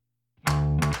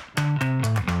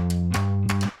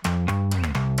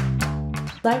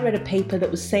I read a paper that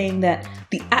was saying that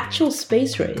the actual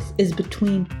space race is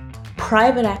between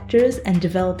private actors and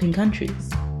developing countries.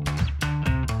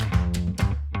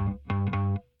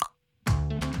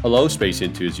 Hello, space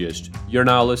enthusiast. You're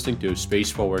now listening to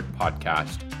Space Forward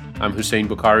podcast. I'm Hussein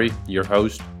Bukhari, your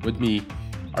host. With me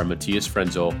are Matthias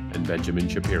Frenzel and Benjamin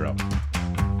Shapiro.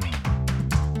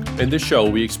 In this show,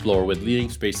 we explore with leading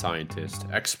space scientists,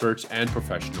 experts, and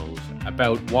professionals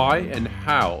about why and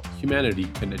how humanity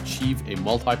can achieve a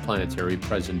multi-planetary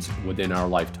presence within our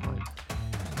lifetime.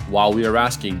 While we are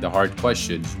asking the hard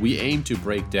questions, we aim to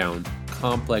break down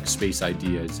complex space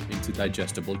ideas into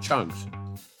digestible chunks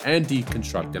and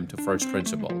deconstruct them to first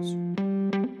principles.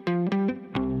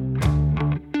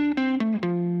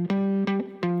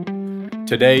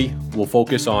 Today, we'll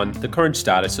focus on the current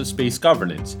status of space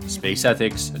governance, space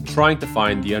ethics, and trying to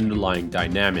find the underlying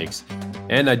dynamics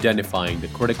and identifying the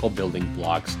critical building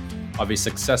blocks of a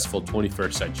successful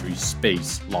 21st century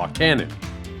space law canon.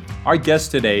 Our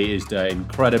guest today is the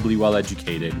incredibly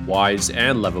well-educated, wise,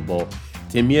 and lovable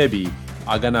Timiebi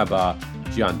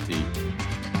Aganaba-Jeanty.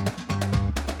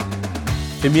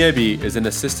 Timiebi is an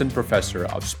assistant professor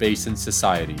of space and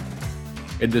society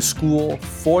in the School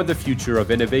for the Future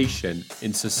of Innovation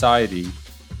in Society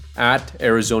at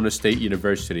Arizona State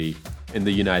University in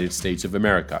the United States of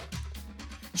America.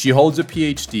 She holds a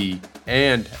PhD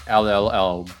and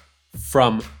LLM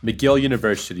from McGill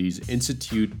University's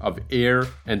Institute of Air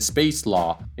and Space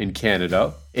Law in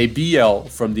Canada, a BL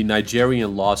from the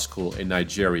Nigerian Law School in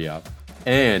Nigeria,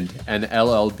 and an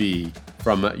LLB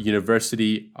from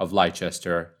University of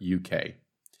Leicester, UK.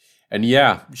 And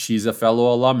yeah, she's a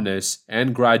fellow alumnus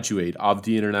and graduate of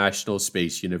the International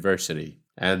Space University.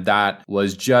 And that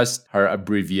was just her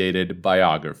abbreviated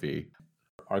biography.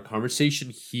 Our conversation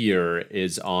here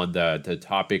is on the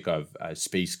topic of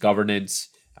space governance,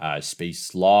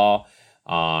 space law,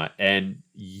 and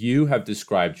you have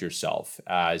described yourself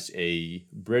as a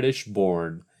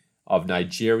British-born of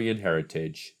Nigerian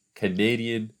heritage,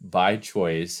 Canadian by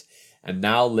choice, and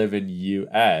now live in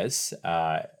U.S.,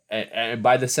 and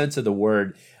by the sense of the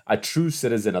word, a true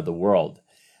citizen of the world.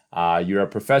 You're a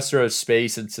professor of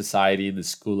space and society in the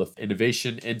School of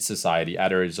Innovation in Society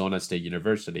at Arizona State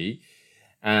University,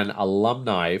 and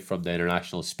alumni from the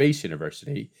International Space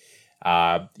University.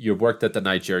 You worked at the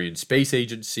Nigerian Space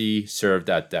Agency, served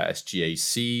at the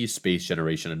SGAC, Space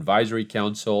Generation Advisory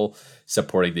Council,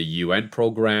 supporting the UN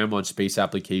program on space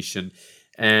application,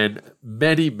 and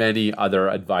many, many other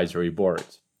advisory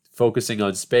boards, focusing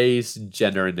on space,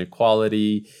 gender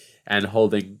inequality, and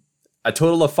holding a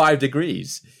total of 5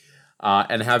 degrees,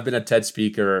 and have been a TED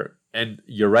speaker, and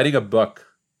you're writing a book.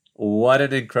 What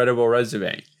an incredible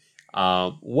resume.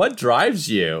 What drives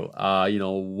you?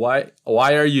 Why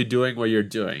are you doing what you're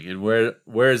doing, and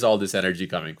where is all this energy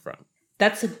coming from?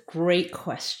 That's a great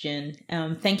question.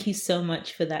 Thank you so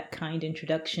much for that kind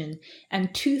introduction.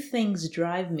 And 2 things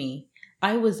drive me.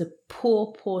 I was a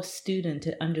poor student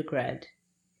at undergrad.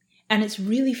 And it's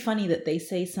really funny that they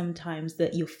say sometimes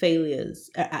that your failures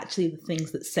are actually the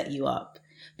things that set you up,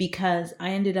 because I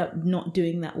ended up not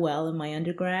doing that well in my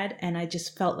undergrad, and I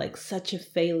just felt like such a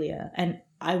failure, and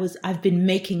I've been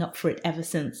making up for it ever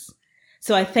since.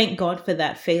 So I thank God for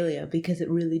that failure, because it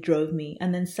really drove me.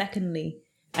 And then secondly,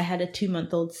 I had a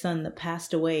 2-month-old son that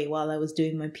passed away while I was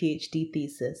doing my PhD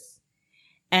thesis.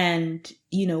 And,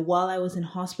 while I was in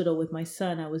hospital with my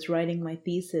son, I was writing my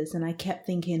thesis, and I kept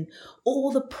thinking, all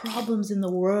the problems in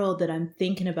the world that I'm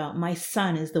thinking about, my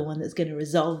son is the one that's going to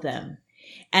resolve them.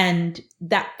 And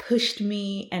that pushed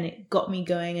me, and it got me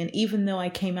going. And even though I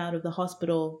came out of the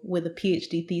hospital with a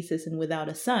PhD thesis and without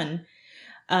a son,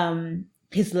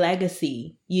 his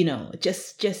legacy,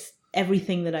 just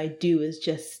everything that I do is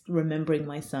just remembering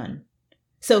my son.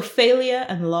 So failure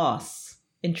and loss,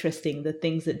 interesting, the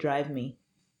things that drive me.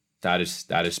 That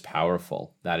is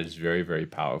powerful. That is very, very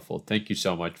powerful. Thank you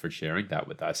so much for sharing that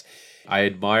with us. I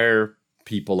admire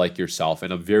people like yourself,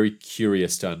 and I'm very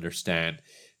curious to understand,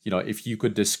 if you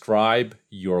could describe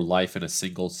your life in a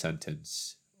single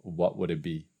sentence, what would it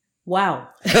be? Wow.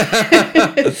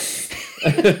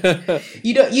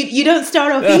 You don't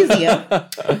start off easier.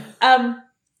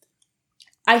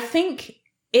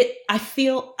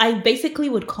 I basically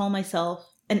would call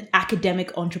myself an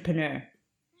academic entrepreneur.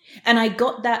 And I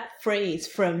got that phrase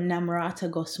from Namrata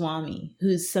Goswami,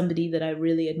 who's somebody that I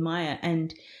really admire.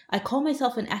 And I call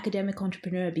myself an academic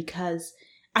entrepreneur because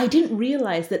I didn't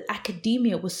realize that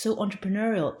academia was so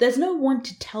entrepreneurial. There's no one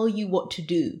to tell you what to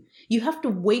do. You have to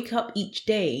wake up each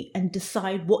day and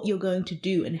decide what you're going to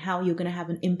do and how you're going to have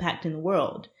an impact in the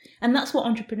world. And that's what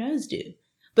entrepreneurs do.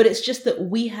 But it's just that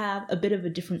we have a bit of a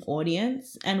different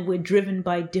audience and we're driven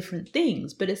by different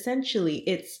things. But essentially,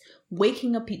 it's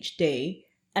waking up each day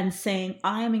and saying,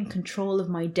 I am in control of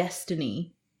my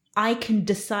destiny. I can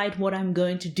decide what I'm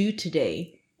going to do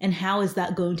today. And how is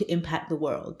that going to impact the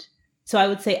world? So I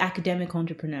would say academic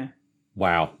entrepreneur.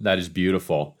 Wow, that is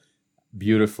beautiful.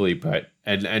 Beautifully put.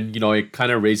 And it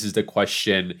kind of raises the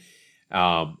question,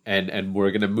 and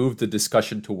we're going to move the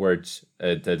discussion towards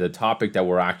the topic that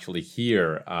we're actually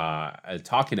here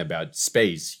talking about,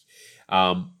 space.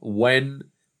 When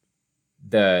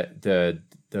the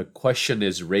question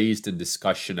is raised in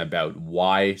discussion about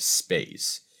why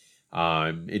space,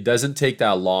 it doesn't take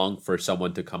that long for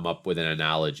someone to come up with an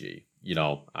analogy,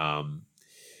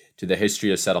 to the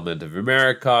history of settlement of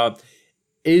America.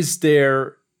 Is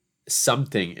there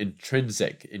something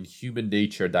intrinsic in human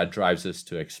nature that drives us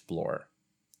to explore?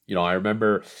 I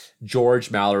remember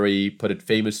George Mallory put it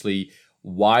famously,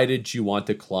 why did you want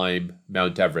to climb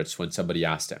Mount Everest, when somebody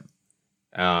asked him?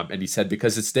 And he said,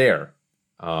 because it's there.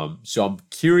 So I'm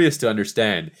curious to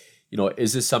understand,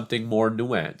 is this something more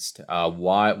nuanced?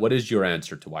 What is your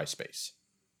answer to why space?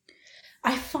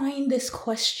 I find this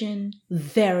question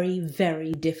very,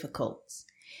 very difficult.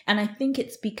 And I think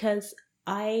it's because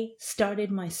I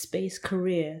started my space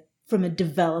career from a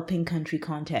developing country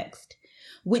context,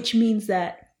 which means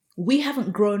that we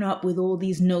haven't grown up with all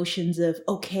these notions of,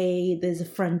 okay, there's a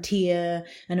frontier,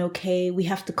 and okay, we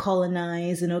have to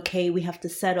colonize, and okay, we have to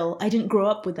settle. I didn't grow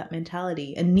up with that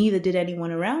mentality, and neither did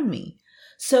anyone around me.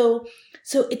 So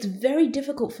it's very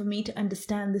difficult for me to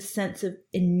understand this sense of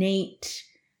innate,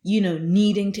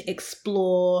 needing to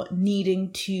explore,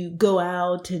 needing to go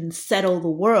out and settle the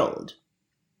world.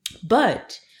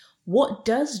 But what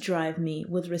does drive me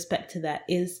with respect to that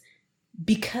is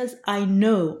because I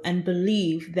know and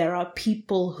believe there are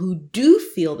people who do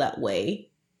feel that way,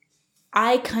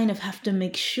 I kind of have to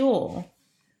make sure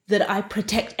that I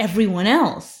protect everyone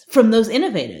else from those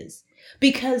innovators.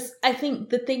 Because I think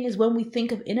the thing is, when we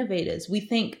think of innovators,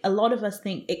 a lot of us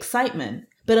think excitement,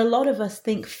 but a lot of us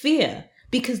think fear,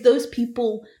 because those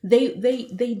people,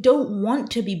 they don't want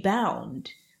to be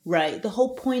bound. Right. The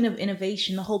whole point of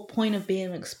innovation, the whole point of being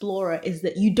an explorer is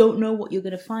that you don't know what you're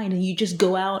going to find and you just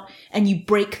go out and you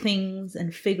break things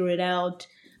and figure it out.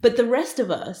 But the rest of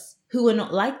us who are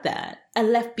not like that are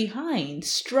left behind,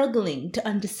 struggling to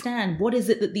understand what is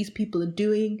it that these people are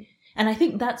doing. And I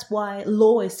think that's why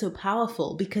law is so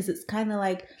powerful, because it's kind of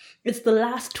like it's the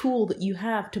last tool that you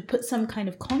have to put some kind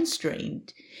of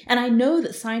constraint. And I know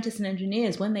that scientists and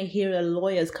engineers, when they hear a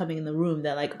lawyer's coming in the room,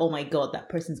 they're like, oh my God, that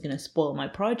person's going to spoil my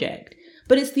project.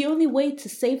 But it's the only way to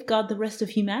safeguard the rest of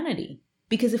humanity.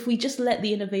 Because if we just let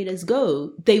the innovators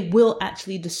go, they will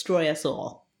actually destroy us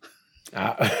all.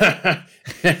 That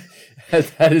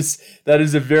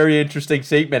is a very interesting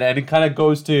statement. And it kind of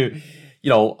goes to,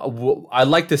 I'd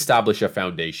like to establish a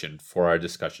foundation for our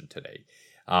discussion today.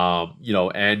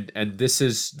 And this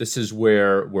is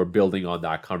where we're building on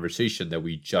that conversation that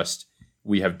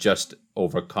we have just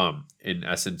overcome, in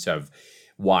essence, of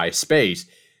why space.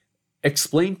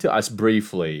 Explain to us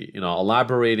briefly,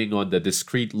 elaborating on the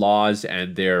discrete laws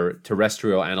and their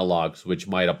terrestrial analogs, which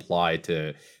might apply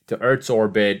to Earth's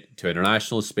orbit, to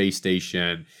International Space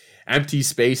Station, empty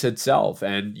space itself,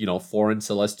 and foreign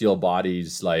celestial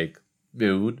bodies like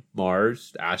Moon,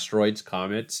 Mars, asteroids,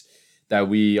 comets, that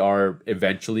we are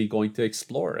eventually going to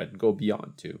explore and go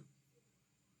beyond to.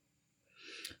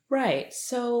 Right.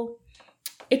 So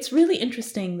it's really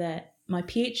interesting that my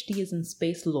PhD is in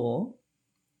space law.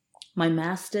 My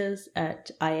master's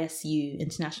at ISU,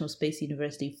 International Space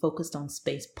University, focused on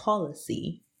space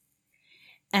policy.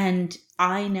 And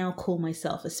I now call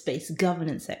myself a space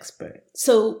governance expert.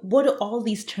 So what do all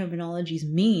these terminologies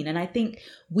mean? And I think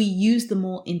we use them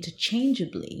all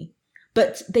interchangeably,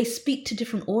 but they speak to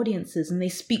different audiences and they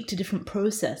speak to different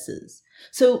processes.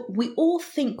 So we all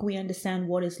think we understand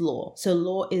what is law. So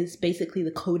law is basically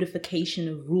the codification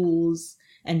of rules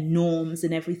and norms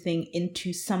and everything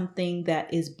into something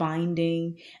that is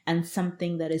binding and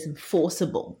something that is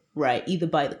enforceable, right? Either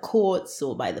by the courts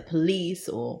or by the police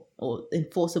or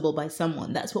enforceable by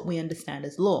someone. That's what we understand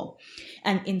as law.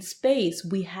 And in space,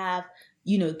 we have,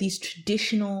 these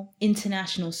traditional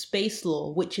international space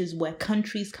law, which is where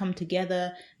countries come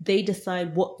together. They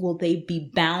decide what will they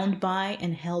be bound by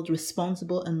and held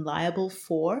responsible and liable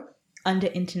for under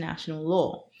international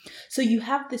law. So you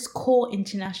have this core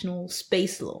international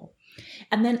space law.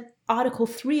 And then Article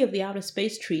 3 of the Outer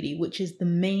Space Treaty, which is the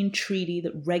main treaty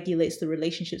that regulates the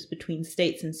relationships between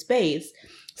states in space,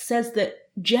 says that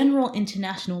general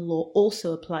international law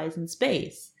also applies in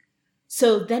space.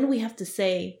 So then we have to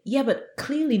say, yeah, but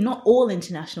clearly not all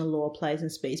international law applies in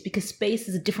space because space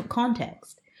is a different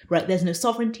context, right? There's no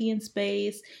sovereignty in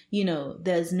space.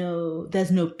 There's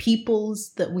no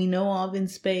peoples that we know of in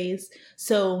space.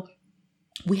 So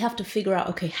we have to figure out,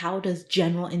 okay, how does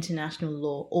general international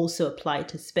law also apply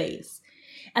to space?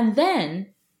 And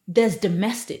then there's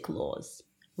domestic laws,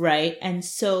 right? And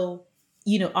so,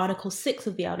 Article 6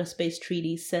 of the Outer Space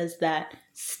Treaty says that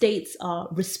states are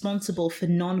responsible for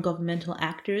non-governmental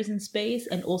actors in space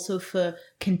and also for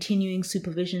continuing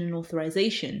supervision and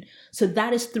authorization. So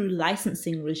that is through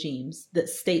licensing regimes that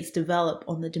states develop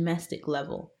on the domestic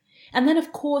level. And then,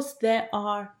 of course, there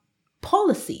are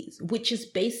policies, which is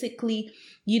basically,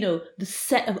 the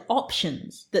set of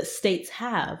options that states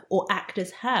have or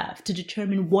actors have to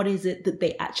determine what is it that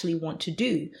they actually want to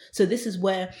do. So this is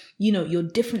where, your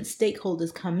different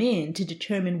stakeholders come in to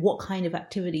determine what kind of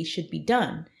activity should be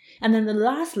done. And then the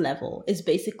last level is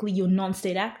basically your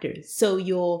non-state actors. So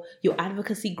your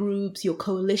advocacy groups, your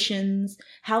coalitions,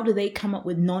 how do they come up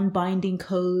with non-binding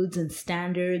codes and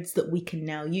standards that we can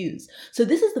now use? So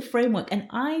this is the framework. And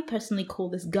I personally call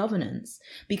this governance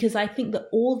because I think that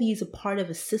all these are part of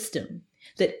a system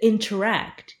that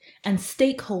interact, and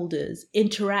stakeholders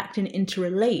interact and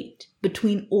interrelate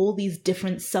between all these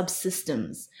different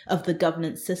subsystems of the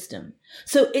governance system.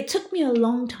 So it took me a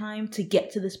long time to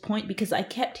get to this point because I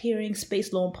kept hearing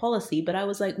space law and policy, but I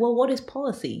was like, well, what is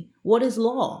policy? What is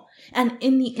law? And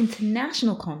in the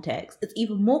international context, it's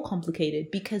even more complicated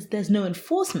because there's no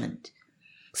enforcement.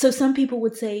 So some people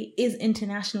would say, is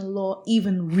international law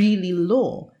even really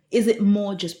law? Is it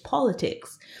more just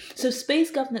politics? So space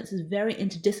governance is very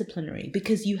interdisciplinary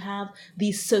because you have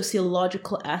these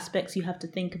sociological aspects you have to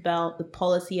think about, the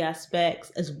policy aspects,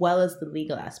 as well as the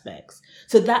legal aspects.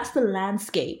 So that's the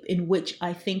landscape in which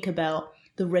I think about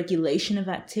the regulation of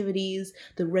activities,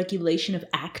 the regulation of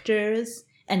actors,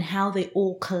 and how they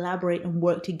all collaborate and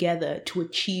work together to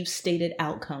achieve stated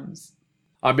outcomes.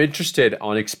 I'm interested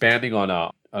on expanding on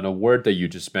a word that you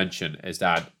just mentioned, is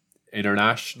that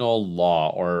international law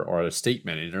or a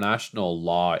statement. International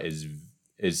law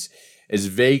is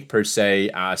vague per se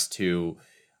as to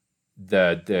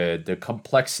the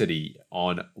complexity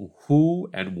on who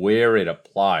and where it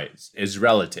applies is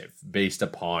relative based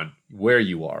upon where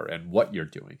you are and what you're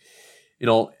doing.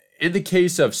 In the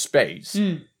case of space,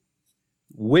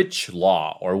 which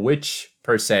law or which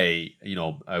per se,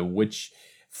 which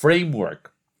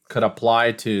framework could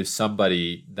apply to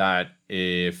somebody that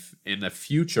if in a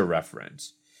future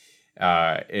reference,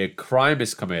 a crime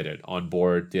is committed on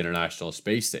board the International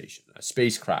Space Station, a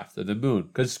spacecraft of the moon,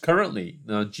 because currently,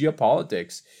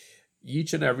 geopolitics,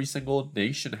 each and every single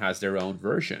nation has their own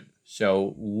version.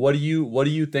 So what do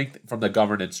you think from the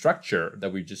governance structure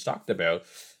that we just talked about?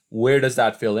 Where does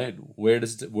that fill in? Where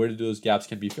do those gaps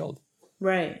can be filled?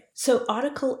 Right. So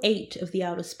Article 8 of the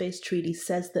Outer Space Treaty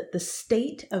says that the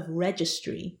state of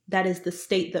registry, that is the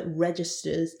state that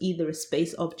registers either a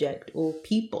space object or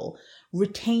people,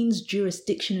 retains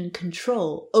jurisdiction and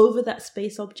control over that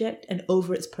space object and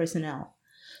over its personnel.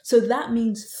 So that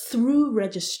means through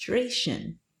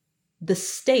registration, the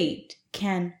state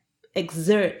can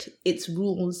exert its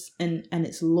rules and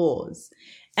its laws.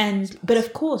 But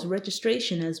of course,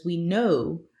 registration, as we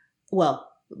know, well,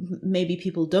 maybe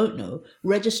people don't know,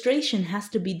 registration has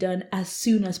to be done as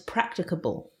soon as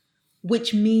practicable,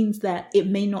 which means that it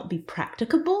may not be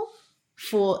practicable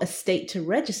for a state to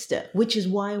register, which is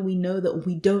why we know that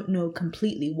we don't know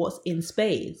completely what's in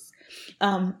space.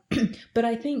 But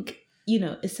I think,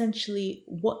 essentially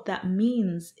what that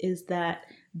means is that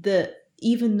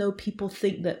even though people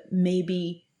think that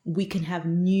maybe we can have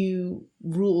new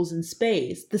rules in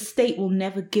space, the state will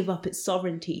never give up its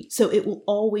sovereignty. So it will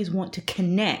always want to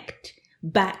connect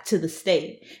back to the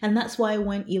state. And that's why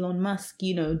when Elon Musk,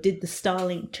 did the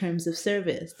Starlink terms of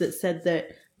service that said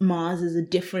that Mars is a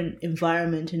different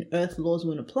environment and Earth laws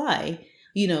won't apply,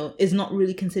 is not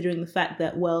really considering the fact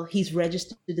that, well, he's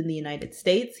registered in the United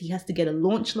States. He has to get a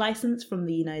launch license from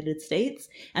the United States.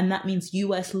 And that means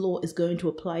US law is going to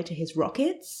apply to his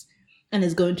rockets and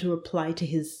is going to apply to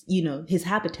his, his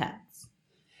habitats.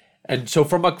 And so,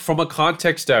 from a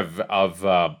context of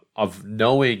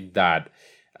knowing that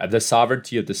the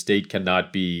sovereignty of the state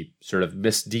cannot be sort of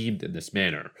misdeemed in this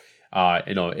manner,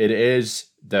 it is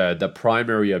the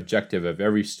primary objective of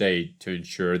every state to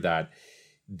ensure that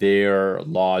their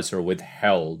laws are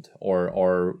withheld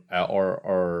or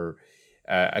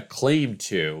claimed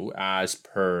to as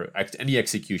per any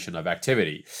execution of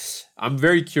activity. I'm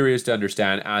very curious to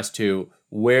understand as to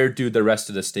where do the rest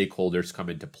of the stakeholders come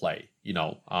into play,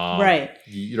 right.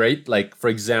 Right? Like, for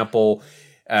example,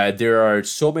 there are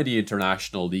so many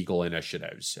international legal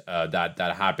initiatives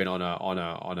that happen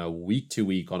on a week to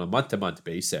week, on a month to month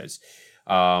basis.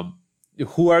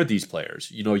 Who are these players?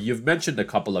 You've mentioned a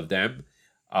couple of them,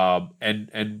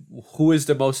 and who is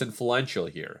the most influential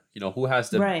here? Who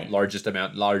has the largest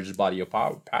body of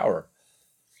power?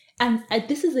 And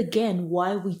this is, again,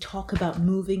 why we talk about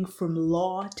moving from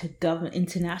law to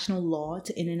international law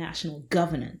to international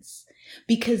governance.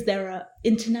 Because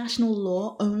international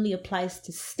law only applies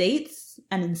to states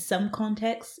and in some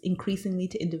contexts, increasingly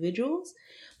to individuals,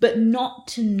 but not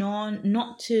to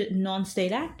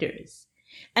non-state actors.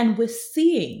 And we're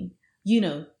seeing,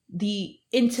 the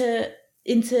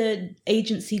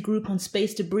interagency group on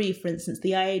space debris, for instance,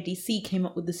 the IADC came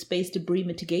up with the space debris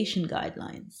mitigation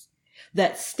guidelines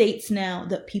that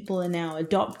people are now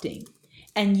adopting.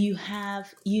 And you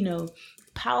have,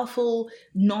 powerful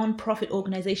non-profit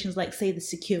organizations like, say, the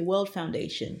Secure World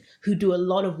Foundation, who do a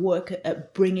lot of work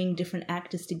at bringing different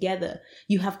actors together.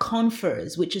 You have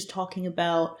CONFERS, which is talking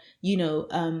about,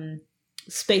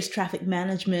 space traffic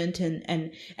management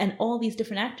and all these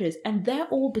different actors. And they're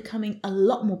all becoming a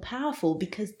lot more powerful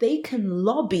because they can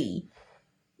lobby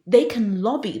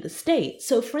the state.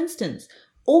 So, for instance,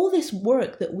 all this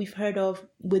work that we've heard of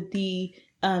with the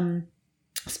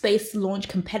Space Launch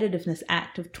Competitiveness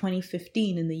Act of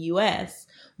 2015 in the US,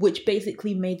 which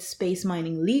basically made space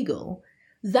mining legal,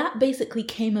 that basically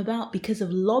came about because of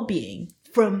lobbying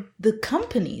from the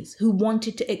companies who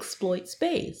wanted to exploit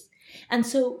space. And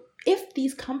so if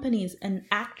these companies and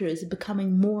actors are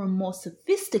becoming more and more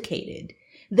sophisticated,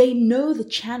 they know the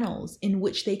channels in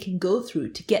which they can go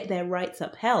through to get their rights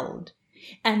upheld.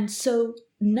 And so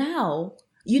now,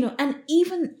 and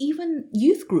even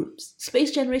youth groups, Space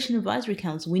Generation Advisory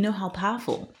Council, we know how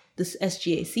powerful this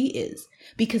SGAC is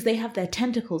because they have their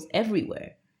tentacles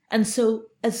everywhere. And so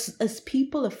as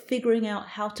people are figuring out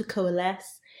how to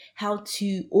coalesce, how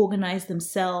to organize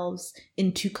themselves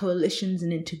into coalitions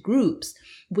and into groups,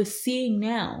 we're seeing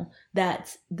now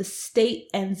that the state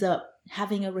ends up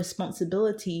having a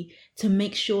responsibility to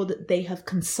make sure that they have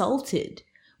consulted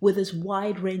with this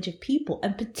wide range of people.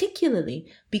 And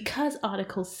particularly because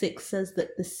Article 6 says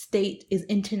that the state is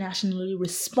internationally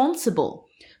responsible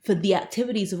for the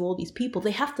activities of all these people, they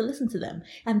have to listen to them.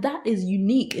 And that is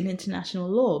unique in international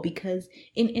law because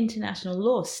in international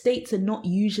law, states are not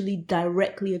usually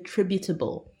directly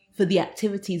attributable for the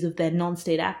activities of their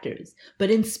non-state actors.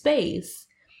 But in space,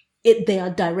 they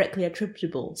are directly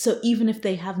attributable. So even if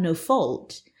they have no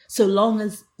fault, so long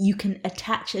as you can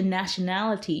attach a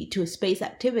nationality to a space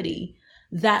activity,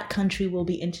 that country will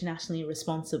be internationally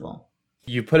responsible.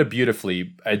 You put it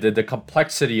beautifully. The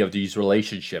complexity of these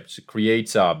relationships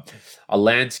creates a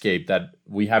landscape that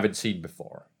we haven't seen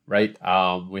before, right?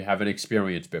 We haven't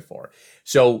experienced before.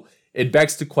 So it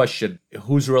begs the question,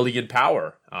 who's really in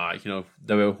power?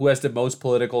 Who has the most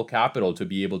political capital to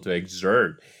be able to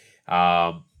exert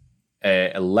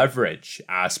a leverage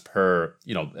as per,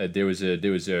 there was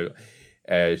a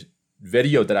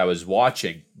video that I was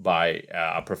watching by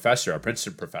a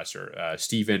Princeton professor,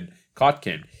 Stephen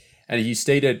Kotkin, and he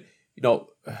stated,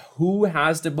 who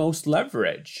has the most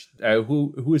leverage,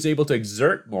 who is able to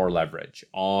exert more leverage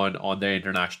on the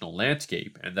international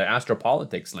landscape and the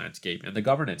astropolitics landscape and the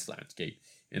governance landscape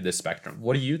in this spectrum.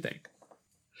 What do you think?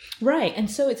 Right.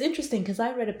 And so it's interesting because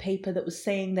I read a paper that was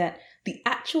saying that the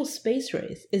actual space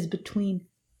race is between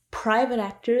private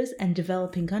actors and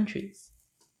developing countries.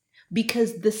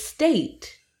 Because the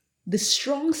state, the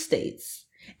strong states,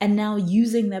 are now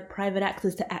using their private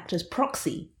actors to act as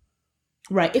proxy.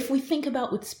 Right. If we think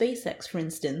about with SpaceX, for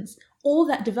instance, all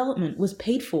that development was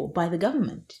paid for by the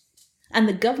government. And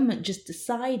the government just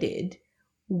decided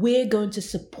we're going to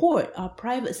support our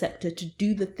private sector to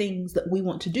do the things that we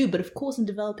want to do. But of course, in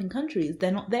developing countries,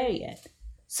 they're not there yet.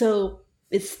 So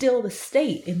it's still the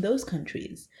state in those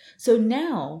countries. So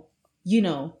now,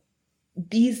 a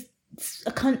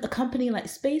company like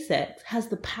SpaceX has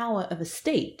the power of a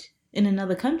state in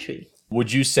another country.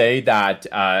 Would you say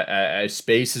that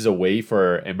space is a way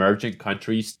for emerging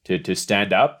countries to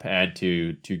stand up and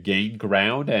to gain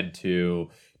ground and to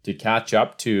catch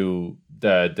up to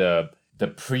the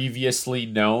previously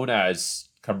known as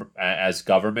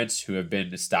governments who have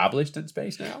been established in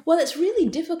space now? Well, it's really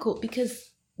difficult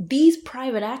because these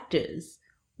private actors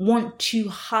want to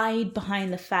hide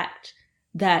behind the fact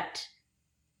that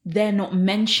they're not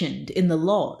mentioned in the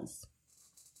laws.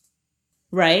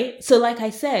 Right? So like I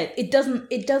said, it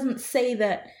doesn't say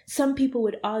that. Some people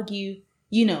would argue,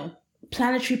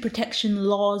 planetary protection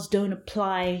laws don't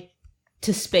apply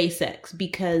to SpaceX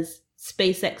because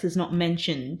SpaceX is not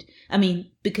mentioned.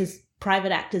 Because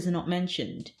private actors are not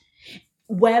mentioned.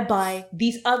 whereby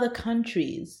these other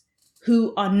countries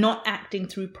who are not acting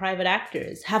through private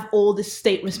actors have all this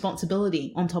state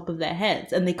responsibility on top of their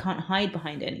heads, and they can't hide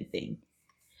behind anything.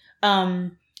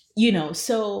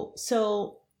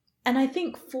 So, and I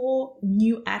think for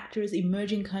new actors,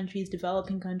 emerging countries,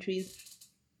 developing countries,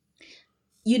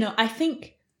 I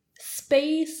think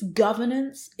space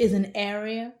governance is an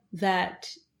area that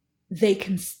they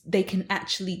can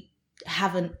actually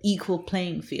have an equal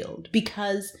playing field,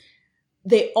 because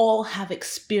they all have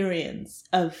experience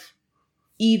of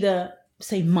either,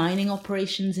 say, mining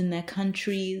operations in their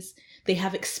countries. They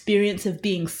have experience of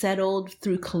being settled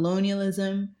through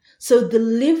colonialism. So the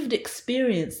lived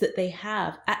experience that they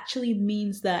have actually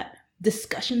means that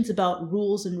discussions about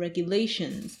rules and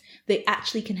regulations, they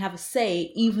actually can have a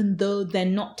say, even though they're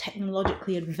not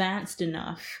technologically advanced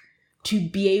enough to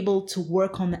be able to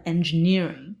work on the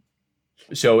engineering.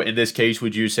 So in this case,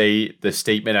 would you say the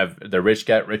statement of the rich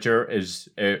get richer is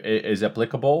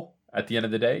applicable at the end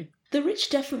of the day? The rich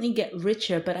definitely get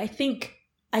richer, but I think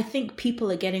people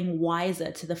are getting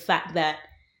wiser to the fact that,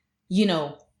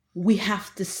 we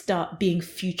have to start being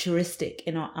futuristic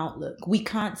in our outlook. We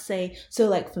can't say, so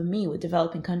like for me with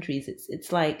developing countries,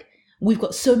 it's like we've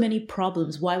got so many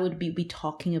problems. Why would we be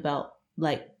talking about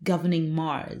like governing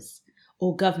Mars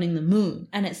or governing the moon?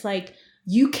 And it's like,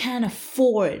 you can't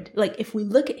afford, like if we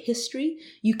look at history,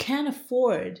 you can't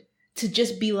afford to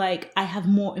just be like, I have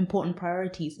more important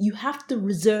priorities. You have to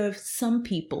reserve some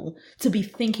people to be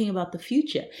thinking about the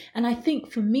future. And I think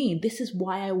for me, this is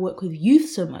why I work with youth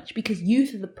so much, because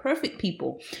youth are the perfect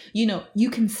people. You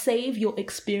can save your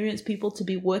experienced people to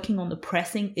be working on the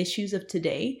pressing issues of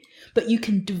today, but you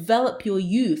can develop your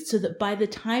youth so that by the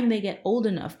time they get old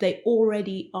enough, they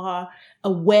already are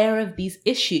aware of these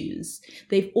issues.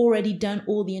 They've already done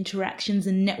all the interactions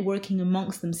and networking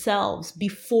amongst themselves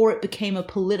before it became a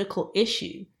political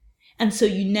issue. And so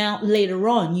later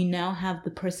on, you now have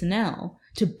the personnel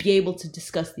to be able to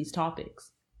discuss these topics.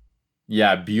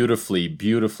 Yeah,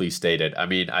 beautifully stated. I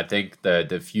mean, I think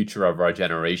the future of our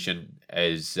generation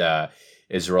is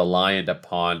reliant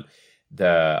upon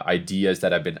the ideas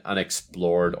that have been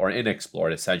unexplored or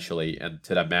inexplored, essentially, and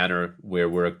to the manner where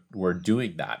we're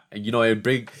doing that. And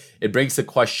it brings the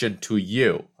question to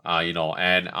you,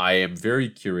 and I am very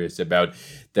curious about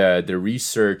the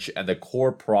research and the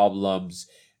core problems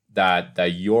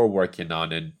that you're working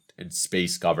on in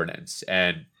space governance.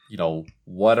 And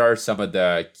what are some of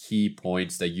the key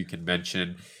points that you can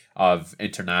mention of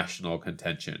international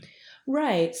contention?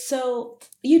 Right. So,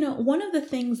 one of the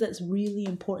things that's really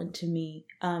important to me,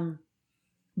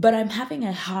 but I'm having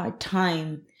a hard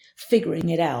time figuring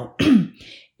it out,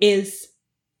 is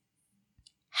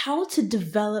how to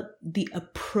develop the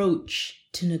approach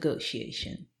to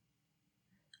negotiation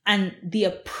and the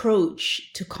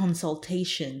approach to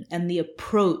consultation and the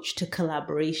approach to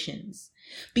collaborations,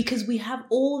 because we have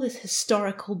all this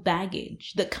historical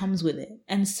baggage that comes with it.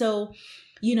 And so,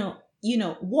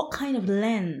 what kind of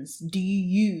lens do you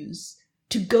use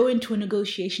to go into a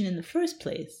negotiation in the first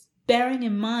place, bearing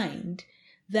in mind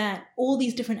that all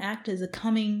these different actors are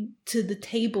coming to the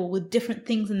table with different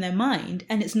things in their mind,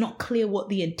 and it's not clear what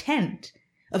the intent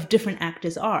of different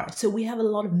actors are. So we have a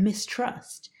lot of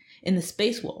mistrust in the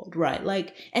space world, right?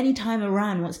 Like anytime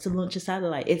Iran wants to launch a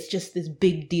satellite, it's just this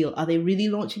big deal. Are they really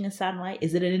launching a satellite?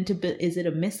 Is it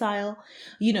a missile?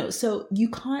 So you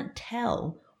can't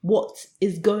tell what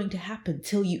is going to happen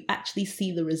till you actually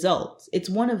see the results. It's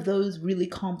one of those really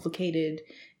complicated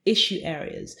issue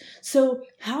areas. So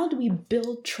how do we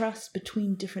build trust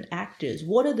between different actors?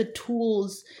 What are the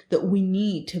tools that we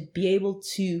need to be able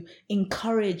to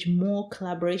encourage more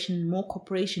collaboration, more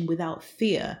cooperation without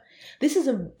fear? This is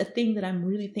a thing that I'm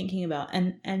really thinking about,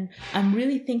 and I'm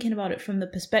really thinking about it from the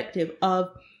perspective of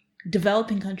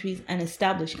developing countries and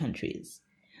established countries,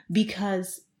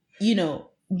 because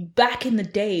back in the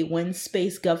day when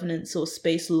space governance or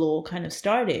space law kind of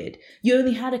started, you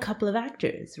only had a couple of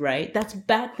actors, right? That's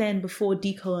back then before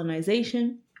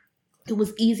decolonization. It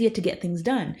was easier to get things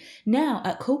done. Now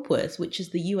at COPUOS, which is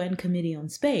the UN Committee on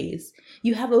Space,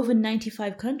 you have over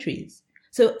 95 countries.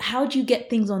 So how do you get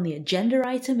things on the agenda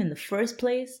item in the first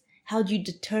place? How do you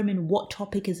determine what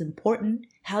topic is important?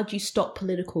 How do you stop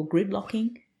political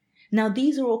gridlocking? Now,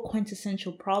 these are all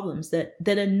quintessential problems that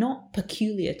are not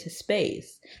peculiar to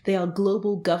space. They are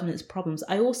global governance problems.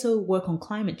 I also work on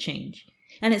climate change,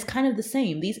 and it's kind of the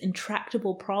same. These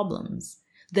intractable problems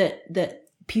that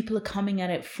people are coming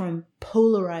at it from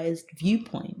polarized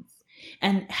viewpoints.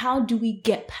 And how do we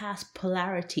get past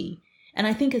polarity? And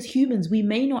I think as humans, we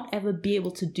may not ever be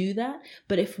able to do that,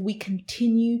 but if we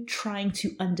continue trying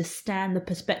to understand the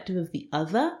perspective of the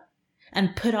other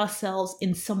and put ourselves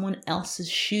in someone else's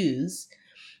shoes,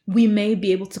 we may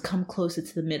be able to come closer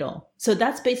to the middle. So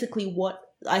that's basically what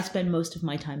I spend most of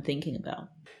my time thinking about.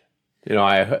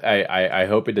 I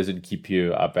hope it doesn't keep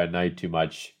you up at night too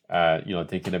much,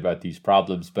 thinking about these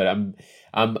problems. But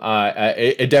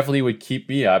it definitely would keep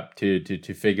me up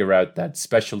to figure out that,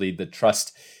 especially the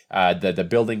trust, the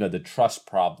building of the trust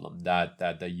problem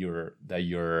that you're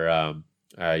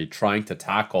trying to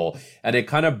tackle, and it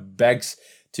kind of begs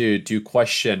to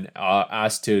question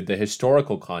as to the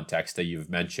historical context that you've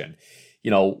mentioned.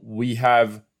 We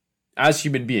have, as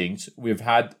human beings, we've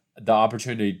had the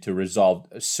opportunity to resolve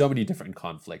so many different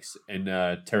conflicts and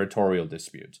territorial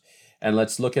disputes. And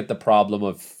let's look at the problem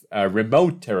of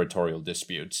remote territorial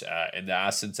disputes in the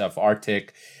essence of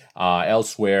Arctic,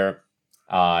 elsewhere,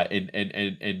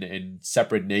 in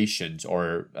separate nations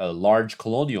or large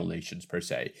colonial nations per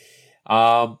se.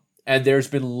 And there's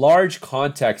been large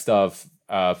context of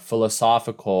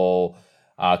philosophical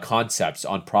concepts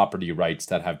on property rights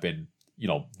that have been,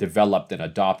 developed and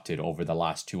adopted over the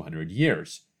last 200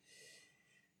 years.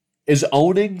 Is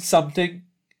owning something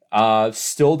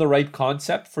still the right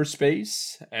concept for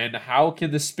space? And how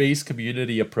can the space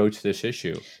community approach this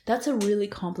issue? That's a really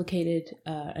complicated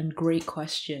and great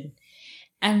question.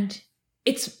 And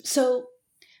it's so,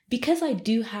 because I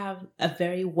do have a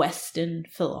very Western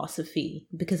philosophy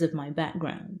because of my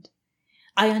background,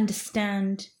 I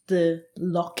understand the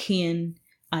Lockean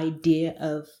idea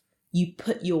of you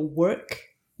put your works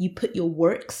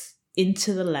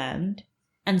into the land,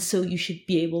 and so you should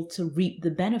be able to reap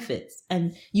the benefits.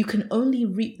 And you can only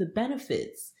reap the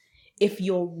benefits if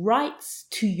your rights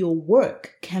to your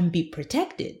work can be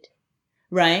protected,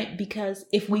 right? Because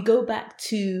if we go back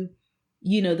to,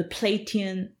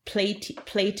 the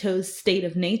Plato's state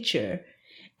of nature,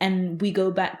 and we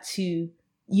go back to,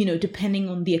 depending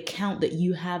on the account that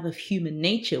you have of human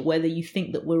nature, whether you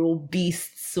think that we're all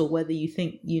beasts or whether you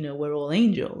think, we're all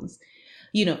angels,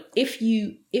 if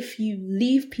you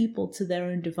leave people to their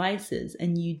own devices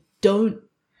and you don't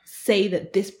say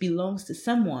that this belongs to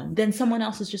someone, then someone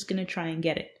else is just going to try and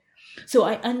get it. So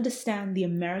I understand the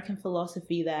American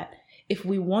philosophy that if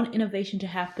we want innovation to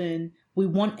happen, we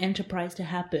want enterprise to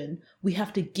happen, we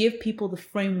have to give people the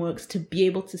frameworks to be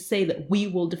able to say that we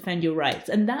will defend your rights.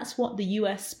 And that's what the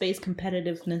US Space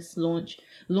Competitiveness Launch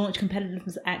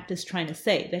Competitiveness Act is trying to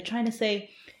say. They're trying to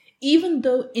say, even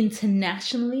though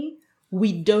internationally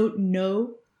we don't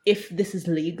know if this is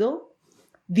legal,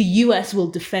 the US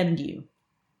will defend you.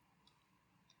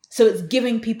 So it's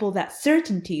giving people that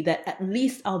certainty that at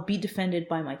least I'll be defended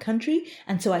by my country.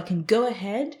 And so I can go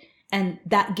ahead, and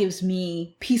that gives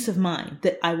me peace of mind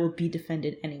that I will be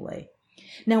defended anyway.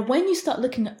 Now, when you start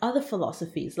looking at other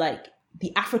philosophies, like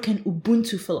the African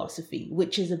Ubuntu philosophy,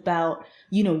 which is about,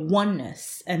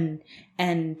 oneness and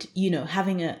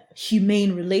having a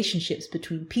humane relationships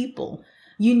between people,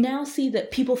 you now see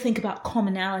that people think about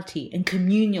commonality and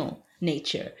communal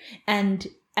nature, and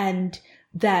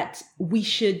that we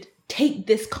should take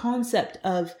this concept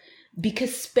of,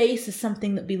 because space is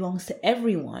something that belongs to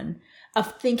everyone,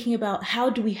 of thinking about how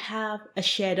do we have a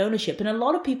shared ownership. And a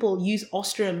lot of people use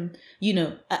Ostrom,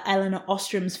 Eleanor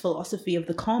Ostrom's philosophy of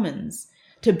the commons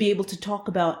to be able to talk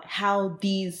about how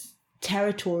these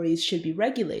territories should be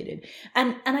regulated.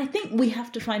 And I think we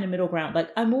have to find a middle ground. Like,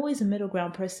 I'm always a middle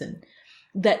ground person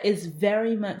that is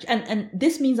very much, and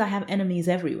this means I have enemies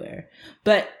everywhere,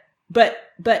 but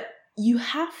you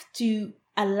have to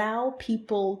allow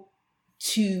people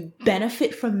to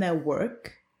benefit from their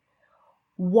work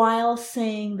while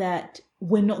saying that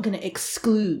we're not going to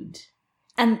exclude.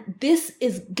 And this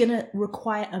is going to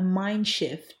require a mind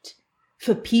shift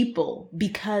for people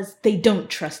because they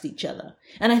don't trust each other.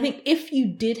 And I think if you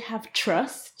did have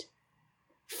trust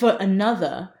for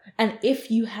another, and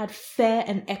if you had fair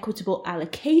and equitable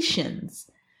allocations,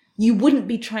 you wouldn't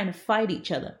be trying to fight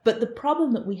each other. But the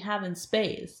problem that we have in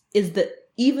space is that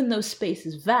even though space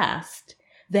is vast,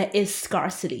 there is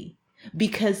scarcity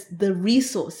because the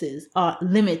resources are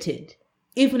limited.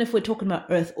 Even if we're talking about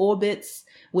Earth orbits,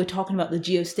 we're talking about the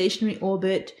geostationary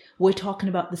orbit, we're talking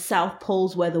about the South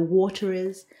Poles where the water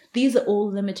is. These are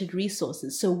all limited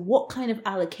resources. So what kind of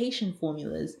allocation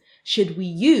formulas should we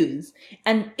use?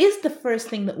 And is the first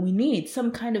thing that we need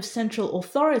some kind of central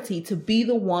authority to be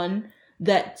the one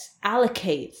that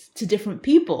allocates to different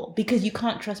people, because you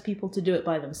can't trust people to do it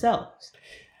by themselves?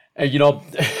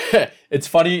 It's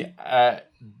funny.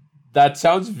 That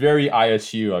sounds very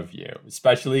ISU of you,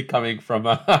 especially coming from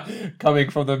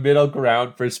the middle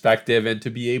ground perspective, and to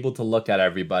be able to look at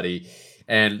everybody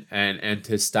and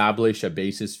to establish a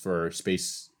basis for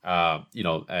space,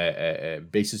 a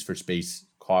basis for space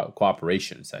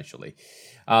cooperation, essentially.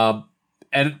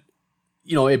 And,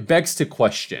 it begs the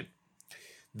question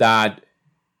that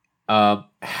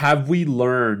have we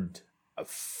learned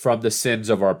from the sins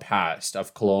of our past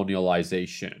of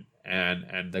colonialization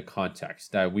and the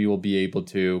context that we will be able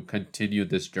to continue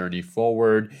this journey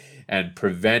forward and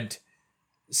prevent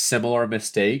similar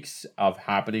mistakes of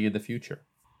happening in the future?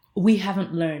 We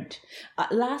haven't learned.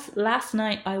 Last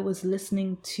night, I was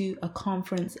listening to a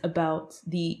conference about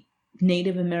the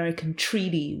Native American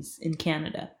treaties in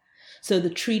Canada. So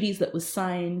the treaties that was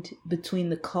signed between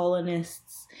the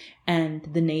colonists and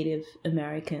the Native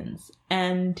Americans.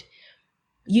 And,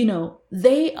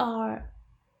 they are,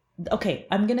 okay,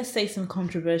 I'm going to say some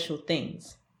controversial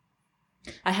things.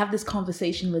 I have this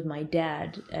conversation with my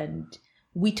dad, and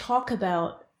we talk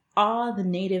about, are the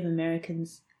Native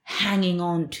Americans hanging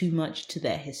on too much to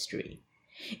their history?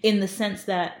 In the sense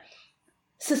that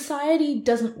society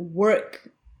doesn't work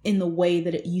in the way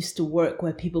that it used to work,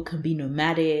 where people can be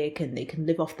nomadic and they can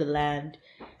live off the land,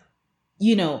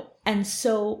 and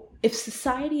so if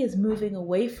society is moving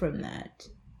away from that,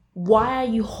 why are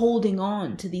you holding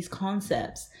on to these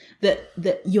concepts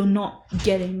that you're not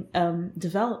getting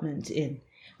development in?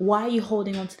 Why are you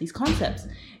holding on to these concepts?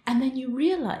 And then you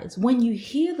realize when you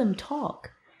hear them talk,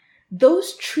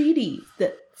 those treaties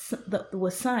that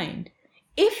were signed,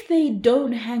 if they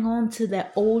don't hang on to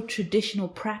their old traditional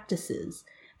practices,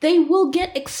 they will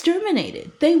get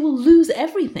exterminated. They will lose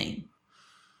everything.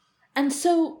 And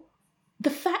so the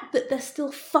fact that they're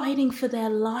still fighting for their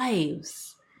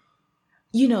lives,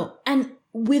 and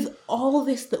with all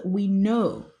this that we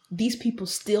know, these people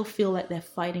still feel like they're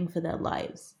fighting for their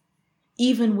lives.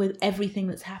 Even with everything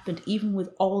that's happened, even with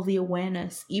all the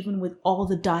awareness, even with all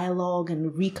the dialogue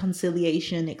and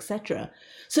reconciliation, etc.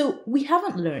 So we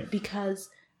haven't learned because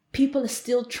people are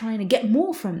still trying to get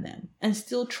more from them and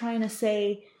still trying to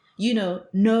say,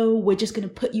 no, we're just going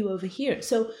to put you over here.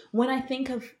 So when I think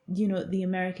of, the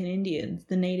American Indians,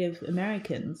 the Native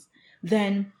Americans,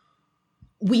 then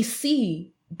we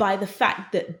see by the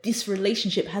fact that this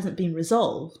relationship hasn't been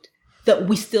resolved, that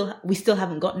we still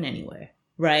haven't gotten anywhere.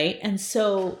 Right. And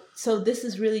so this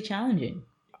is really challenging.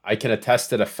 I can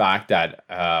attest to the fact that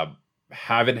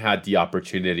haven't had the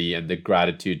opportunity and the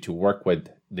gratitude to work with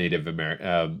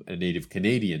Native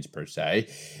Canadians per se,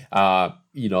 and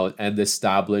the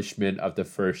establishment of the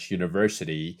first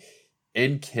university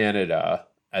in Canada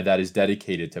that is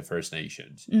dedicated to First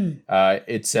Nations.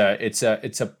 It's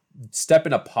a step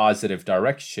in a positive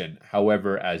direction.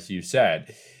 However, as you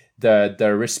said,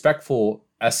 the respectful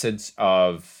essence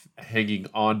of hanging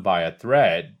on by a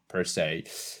thread per se,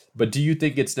 but do you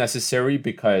think it's necessary?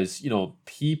 Because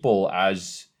people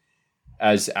as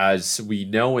we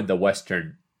know in the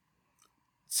Western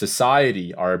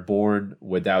society are born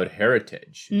without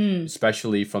heritage,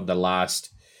 especially from the last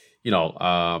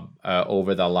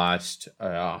over the last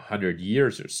 100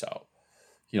 years or so,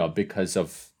 because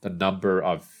of the number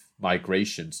of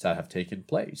migrations that have taken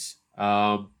place.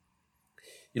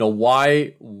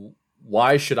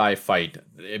 Why should I fight?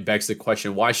 It begs the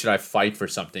question, why should I fight for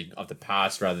something of the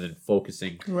past rather than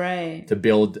focusing to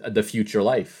build the future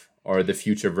life or the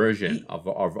future version of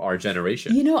our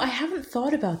generation? I haven't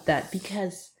thought about that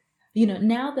because,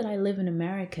 now that I live in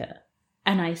America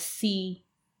and I see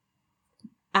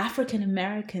African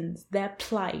Americans, their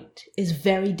plight is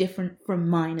very different from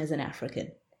mine as an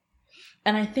African.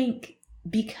 And I think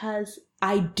because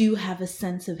I do have a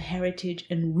sense of heritage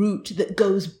and root that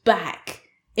goes back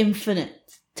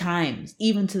infinite times,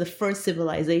 even to the first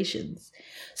civilizations.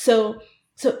 So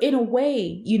in a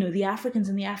way, the Africans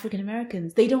and the African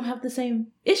Americans, they don't have the same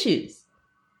issues.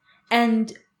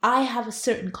 And I have a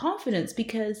certain confidence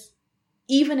because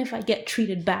even if I get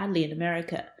treated badly in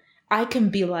America, I can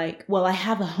be like, well, I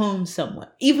have a home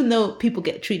somewhere, even though people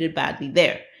get treated badly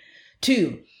there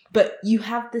too. But you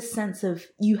have this sense of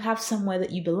you have somewhere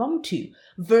that you belong to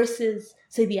versus,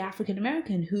 say, the African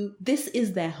American who this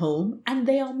is their home and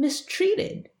they are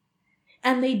mistreated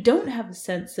and they don't have a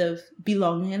sense of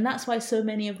belonging. And that's why so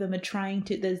many of them are trying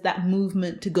to, there's that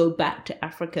movement to go back to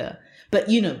Africa. But,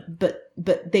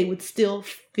 but they would still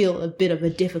feel a bit of a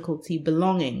difficulty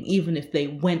belonging, even if they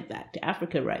went back to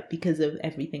Africa, right? Because of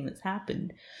everything that's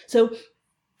happened. So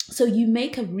you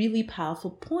make a really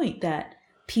powerful point that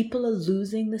people are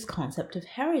losing this concept of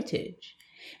heritage.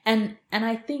 And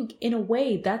I think in a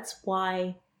way that's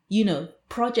why,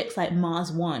 projects like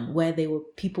Mars One, where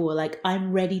people were like,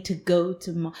 I'm ready to go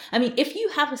to Mars. I mean, if you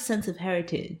have a sense of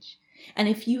heritage and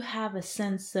if you have a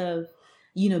sense of,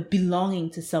 belonging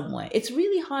to somewhere, it's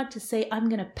really hard to say, I'm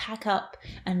going to pack up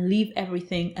and leave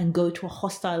everything and go to a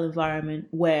hostile environment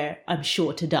where I'm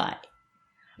sure to die,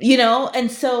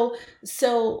 and so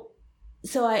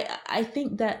I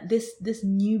think that this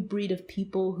new breed of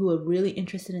people who are really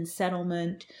interested in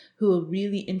settlement, who are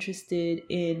really interested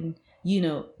in,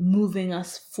 moving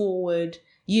us forward,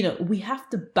 we have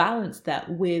to balance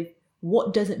that with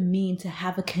what does it mean to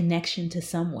have a connection to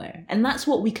somewhere. And that's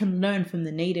what we can learn from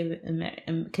the Native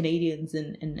Canadians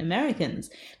and Americans,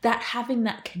 that having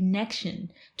that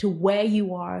connection to where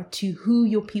you are, to who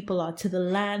your people are, to the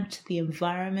land, to the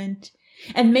environment.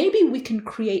 And maybe we can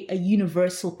create a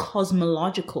universal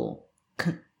cosmological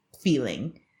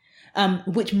feeling,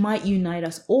 which might unite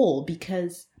us all,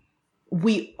 because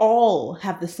we all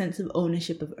have the sense of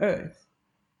ownership of Earth.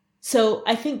 So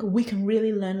I think we can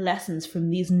really learn lessons from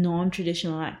these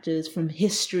non-traditional actors, from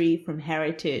history, from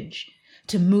heritage,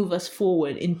 to move us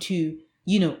forward into,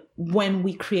 when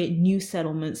we create new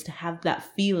settlements, to have that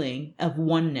feeling of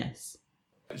oneness.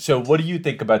 So what do you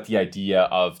think about the idea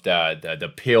of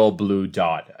the pale blue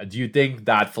dot? Do you think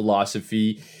that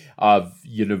philosophy of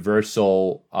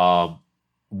universal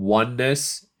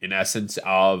oneness, in essence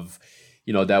of,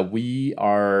 that we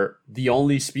are the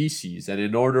only species, and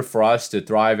in order for us to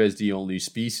thrive as the only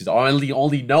species, or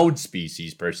only known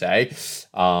species per se,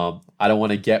 I don't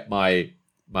want to get my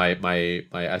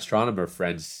astronomer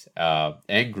friends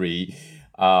angry.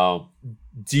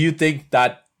 Do you think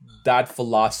that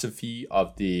philosophy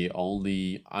of the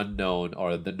only unknown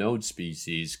or the known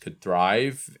species could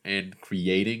thrive in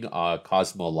creating a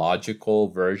cosmological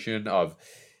version of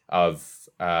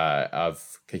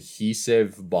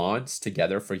cohesive bonds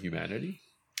together for humanity?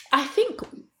 I think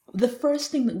the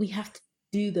first thing that we have to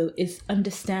do, though, is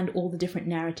understand all the different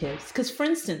narratives. Because, for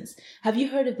instance, have you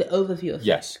heard of the overview effect?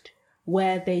 Yes.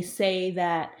 Where they say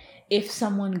that if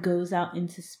someone goes out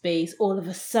into space, all of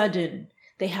a sudden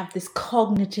they have this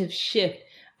cognitive shift.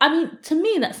 I mean, to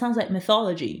me, that sounds like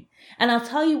mythology. And I'll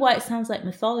tell you why it sounds like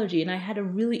mythology. And I had a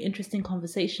really interesting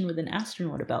conversation with an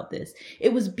astronaut about this.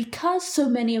 It was because so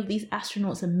many of these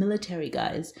astronauts are military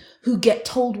guys who get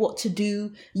told what to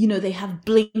do. They have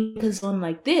blinkers on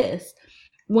like this.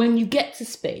 When you get to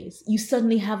space, you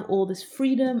suddenly have all this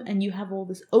freedom and you have all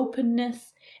this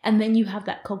openness. And then you have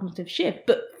that cognitive shift.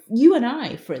 But you and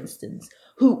I, for instance,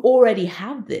 who already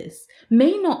have this,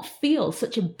 may not feel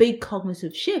such a big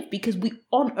cognitive shift, because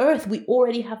on Earth, we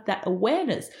already have that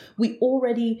awareness. We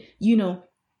already,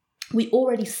 we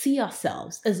already see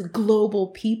ourselves as global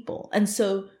people. And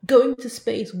so going to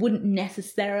space wouldn't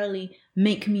necessarily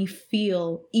make me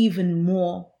feel even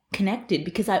more connected,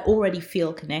 because I already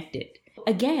feel connected.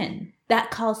 Again,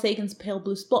 that Carl Sagan's pale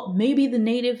blue spot, maybe the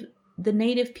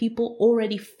native people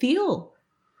already feel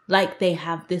like they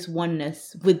have this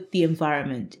oneness with the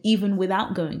environment, even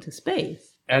without going to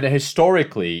space. And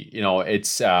historically,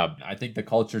 it's I think the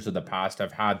cultures of the past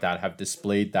have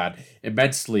displayed that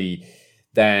immensely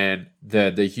than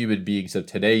the human beings of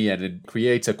today, and it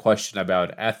creates a question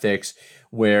about ethics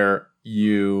where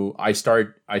I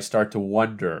start to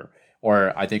wonder,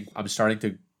 or I think I'm starting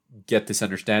to get this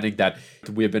understanding that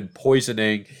we have been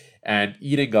poisoning and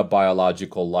eating up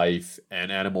biological life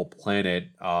and animal planet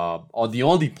on the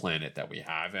only planet that we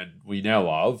have and we know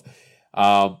of.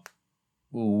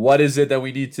 What is it that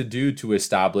we need to do to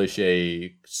establish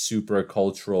a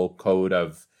supercultural code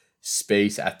of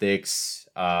space ethics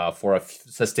for a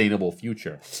sustainable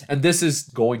future? And this is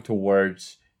going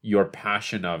towards your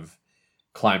passion of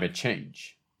climate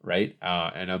change, right?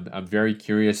 And I'm very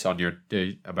curious about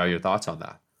your thoughts on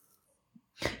that.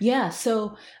 Yeah,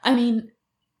 so I mean,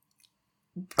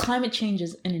 climate change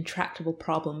is an intractable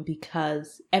problem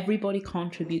because everybody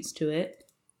contributes to it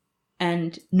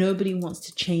and nobody wants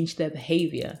to change their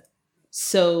behavior.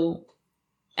 So,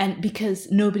 and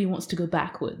because nobody wants to go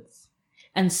backwards.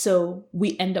 And so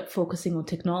we end up focusing on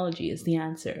technology as the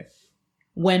answer,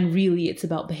 when really it's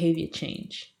about behavior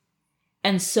change.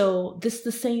 And so it's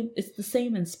the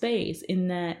same in space, in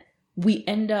that we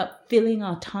end up filling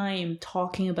our time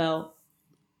talking about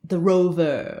the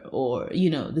rover or,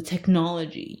 the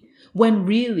technology, when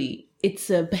really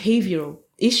it's a behavioral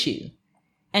issue.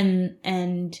 And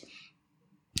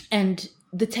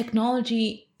the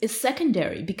technology is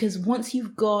secondary, because once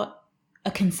you've got a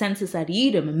consensus ad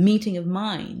idem, a meeting of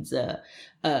minds, a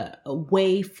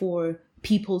way for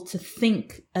people to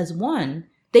think as one,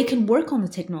 they can work on the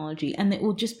technology and it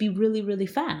will just be really, really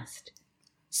fast.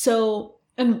 So,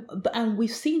 and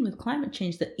we've seen with climate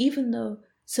change that even though,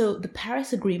 so the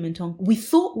Paris Agreement we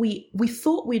thought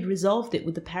we'd resolved it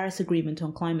with the Paris Agreement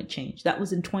on climate change. That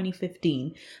was in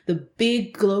 2015, the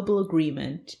big global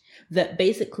agreement that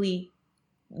basically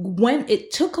when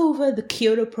it took over the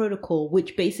Kyoto Protocol,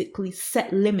 which basically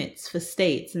set limits for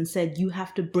states and said you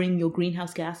have to bring your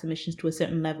greenhouse gas emissions to a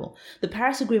certain level, the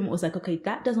Paris Agreement was like, okay,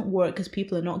 that doesn't work because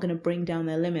people are not going to bring down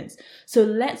their limits. So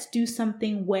let's do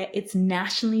something where it's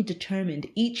nationally determined.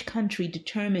 Each country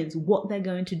determines what they're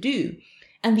going to do.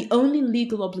 And the only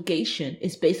legal obligation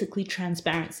is basically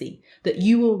transparency, that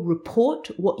you will report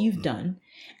what you've done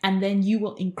and then you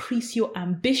will increase your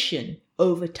ambition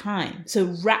over time.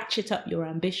 So ratchet up your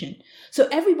ambition. So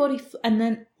everybody, and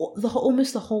then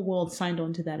almost the whole world signed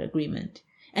on to that agreement.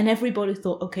 And everybody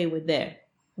thought, okay, we're there.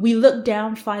 We look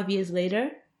down 5 years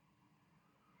later,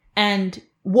 and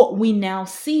what we now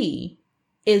see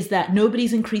is that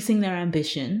nobody's increasing their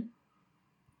ambition.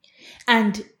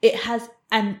 And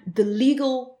the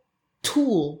legal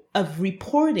tool of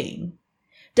reporting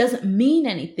doesn't mean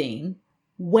anything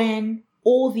when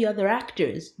all the other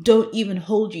actors don't even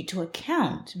hold you to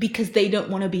account because they don't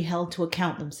want to be held to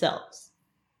account themselves.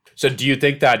 So do you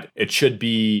think that it should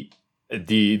be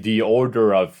the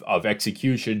order of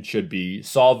execution should be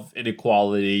solve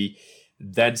inequality,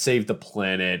 then save the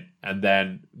planet, and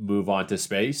then move on to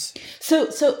space?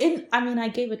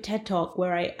 I gave a TED talk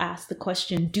where I asked the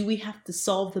question, do we have to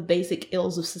solve the basic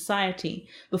ills of society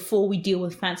before we deal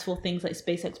with fanciful things like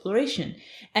space exploration?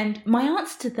 And my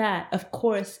answer to that, of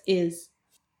course, is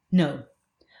no.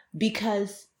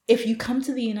 Because if you come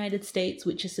to the United States,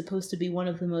 which is supposed to be one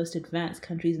of the most advanced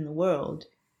countries in the world,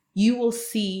 you will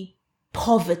see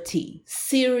poverty,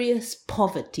 serious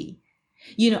poverty.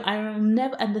 And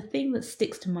the thing that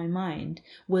sticks to my mind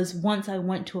was once I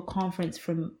went to a conference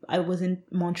I was in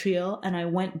Montreal and I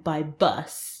went by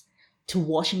bus to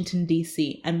Washington,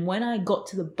 D.C. And when I got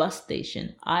to the bus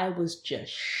station, I was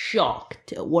just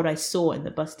shocked at what I saw in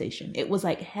the bus station. It was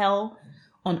like hell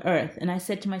on earth. And I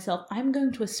said to myself, I'm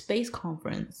going to a space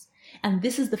conference and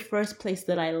this is the first place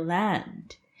that I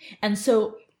land. And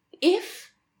so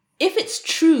if it's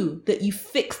true that you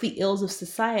fix the ills of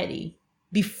society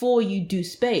before you do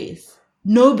space,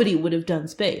 nobody would have done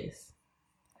space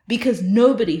because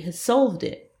nobody has solved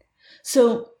it.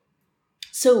 So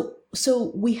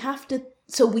we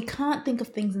can't think of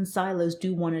things in silos,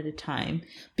 do one at a time,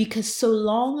 because so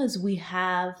long as we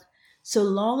have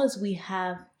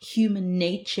human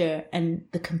nature and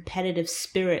the competitive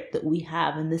spirit that we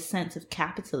have and the sense of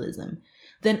capitalism,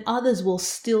 then others will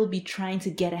still be trying to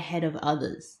get ahead of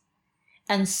others.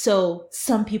 And so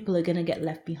some people are going to get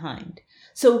left behind.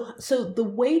 So the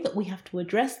way that we have to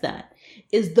address that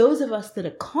is those of us that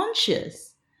are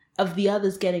conscious of the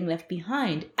others getting left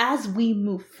behind, as we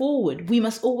move forward, we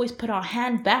must always put our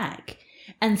hand back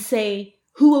and say,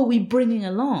 who are we bringing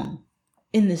along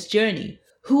in this journey?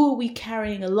 Who are we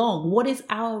carrying along? What is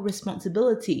our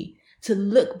responsibility to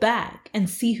look back and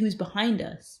see who's behind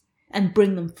us and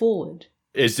bring them forward?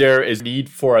 Is there need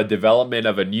for a development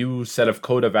of a new set of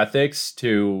code of ethics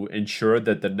to ensure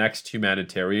that the next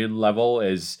humanitarian level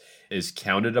is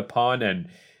counted upon? And,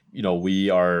 we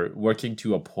are working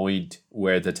to a point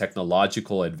where the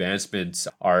technological advancements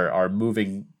are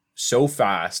moving so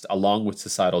fast along with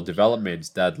societal developments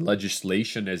that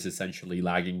legislation is essentially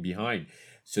lagging behind.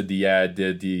 So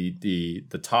the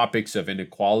topics of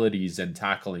inequalities and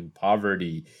tackling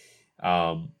poverty,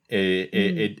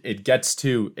 it gets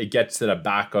to the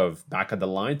back of the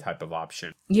line type of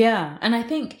option. Yeah, and I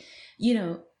think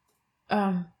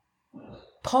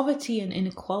poverty and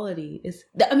inequality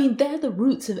they're the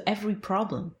roots of every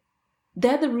problem.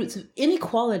 They're the roots of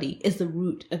inequality is the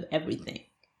root of everything.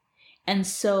 And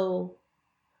so,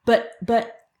 but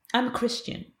I'm a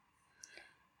Christian,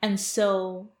 and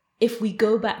so if we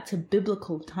go back to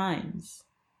biblical times,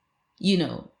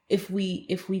 if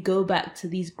we go back to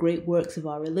these great works of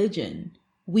our religion,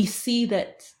 we see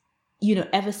that,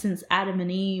 ever since Adam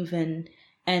and Eve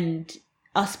and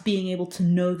us being able to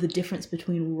know the difference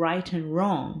between right and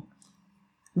wrong,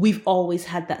 we've always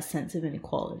had that sense of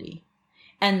inequality.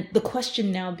 And the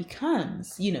question now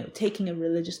becomes, taking a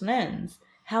religious lens,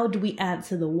 how do we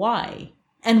answer the why?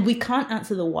 And we can't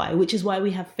answer the why, which is why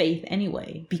we have faith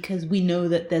anyway, because we know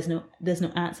that there's no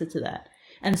answer to that.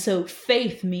 And so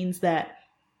faith means that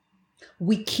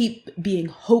we keep being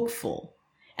hopeful.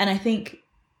 And I think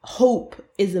hope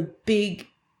is a big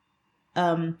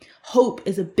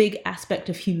aspect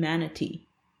of humanity.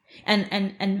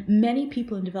 And many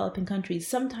people in developing countries,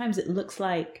 sometimes it looks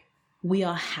like we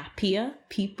are happier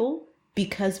people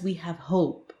because we have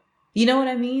hope. You know what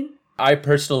I mean? I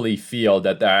personally feel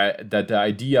that the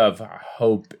idea of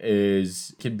hope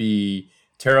can be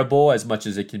terrible as much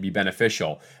as it can be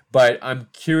beneficial. But I'm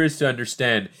curious to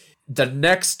understand the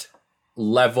next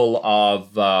level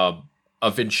of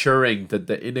of ensuring that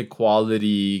the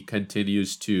inequality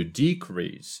continues to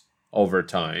decrease over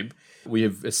time. We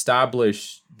have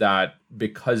established that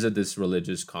because of this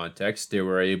religious context, they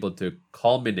were able to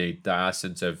culminate the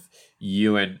essence of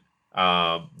UN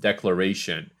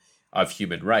Declaration of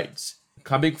Human Rights.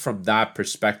 Coming from that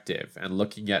perspective and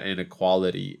looking at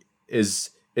inequality, is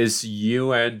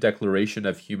UN Declaration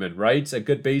of Human Rights a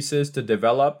good basis to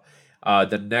develop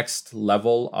the next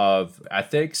level of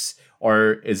ethics,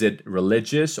 or is it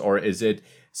religious, or is it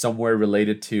somewhere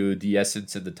related to the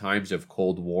essence in the times of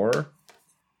Cold War?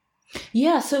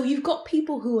 Yeah, so you've got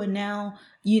people who are now,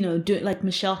 doing like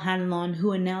Michelle Hanlon,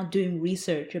 who are now doing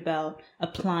research about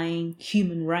applying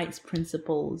human rights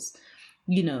principles,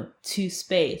 to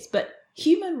space. But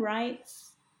human rights,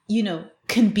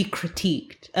 can be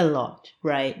critiqued a lot,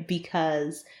 right?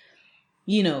 Because,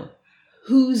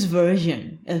 whose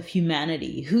version of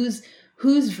humanity, whose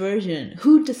version,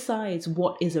 who decides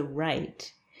what is a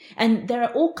right? And there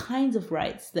are all kinds of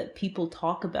rights that people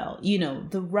talk about,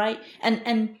 the right,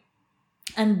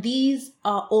 and these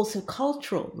are also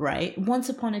cultural, right? Once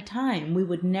upon a time, we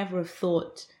would never have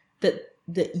thought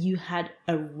that you had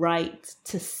a right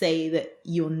to say that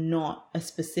you're not a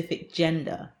specific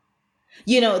gender.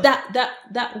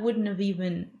 That wouldn't have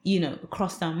even,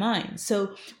 crossed our minds.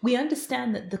 So we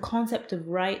understand that the concept of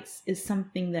rights is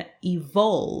something that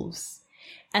evolves.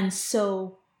 And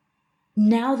so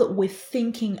now that we're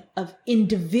thinking of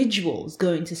individuals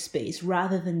going to space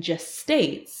rather than just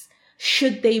states,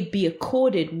 should they be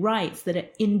accorded rights that are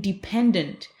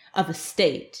independent of a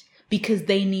state because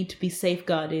they need to be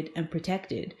safeguarded and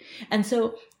protected? And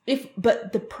so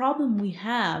but the problem we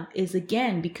have is,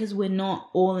 again, because we're not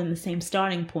all in the same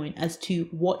starting point as to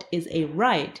what is a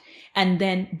right, and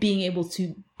then being able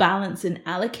to balance and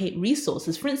allocate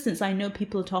resources. For instance, I know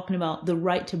people are talking about the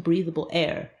right to breathable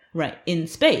air, right, in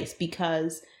space,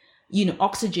 because,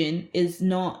 oxygen is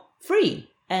not free,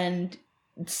 and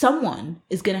someone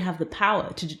is going to have the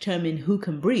power to determine who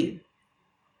can breathe.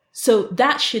 So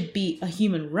that should be a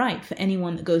human right for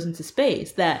anyone that goes into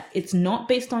space, that it's not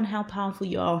based on how powerful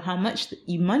you are or how much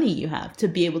money you have to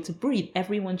be able to breathe.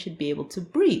 Everyone should be able to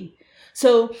breathe.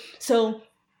 So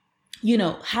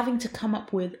having to come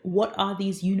up with what are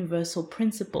these universal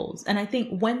principles. And I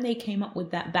think when they came up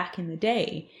with that back in the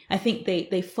day, I think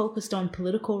they focused on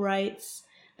political rights.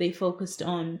 They focused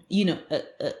on,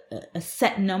 a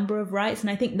set number of rights. And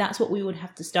I think that's what we would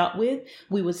have to start with.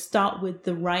 We would start with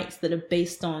the rights that are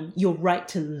based on your right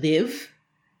to live,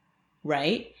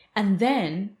 right? And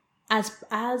then as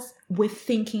we're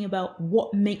thinking about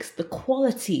what makes the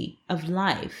quality of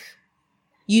life,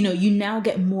 you now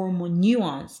get more and more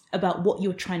nuanced about what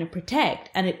you're trying to protect,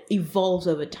 and it evolves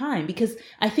over time. Because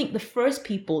I think the first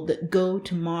people that go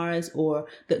to Mars or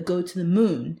that go to the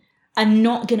moon are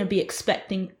not going to be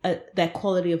expecting their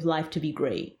quality of life to be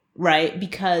great, right?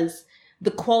 Because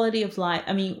the quality of life,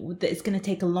 it's going to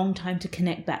take a long time to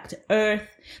connect back to Earth.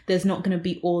 There's not going to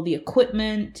be all the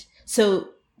equipment. So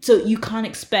you can't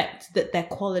expect that their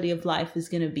quality of life is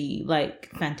going to be like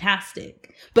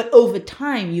fantastic. But over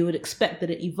time, you would expect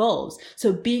that it evolves.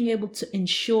 So being able to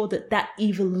ensure that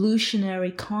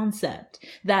evolutionary concept,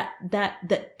 that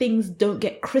things don't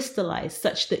get crystallized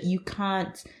such that you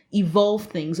can't evolve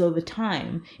things over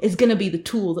time, is going to be the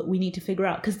tool that we need to figure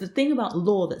out. Because the thing about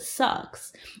law that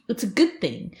sucks, it's a good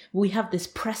thing. We have this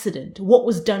precedent. What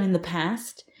was done in the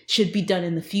past should be done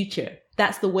in the future.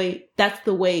 That's the way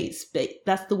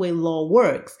law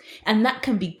works. And that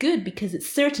can be good because it's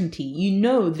certainty.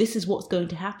 This is what's going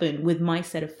to happen with my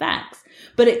set of facts.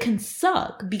 But it can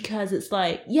suck because it's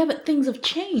like, yeah, but things have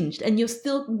changed and you're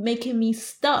still making me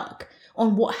stuck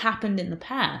on what happened in the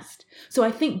past. So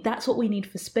I think that's what we need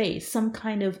for space, some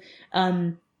kind of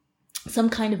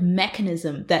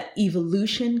mechanism that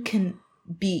evolution can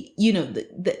be,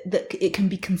 that it can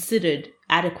be considered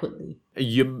adequately.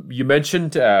 You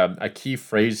mentioned a key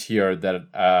phrase here that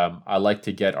I like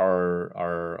to get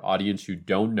our audience who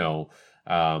don't know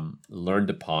learned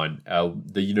upon,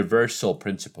 the universal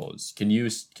principles. Can you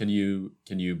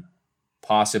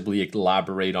possibly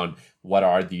elaborate on what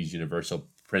are these universal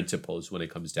principles when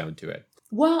it comes down to it?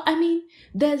 Well,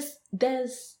 there's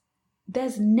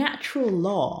natural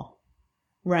law,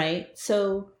 right?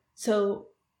 So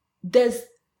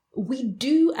we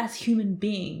do, as human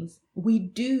beings,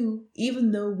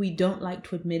 even though we don't like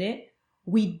to admit it,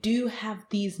 we do have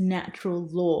these natural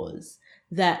laws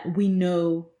that we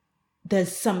know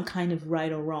there's some kind of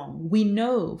right or wrong. We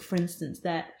know, for instance,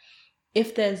 that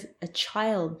if there's a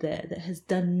child there that has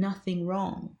done nothing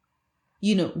wrong,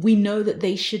 we know that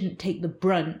they shouldn't take the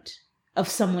brunt of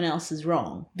someone else's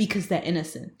wrong because they're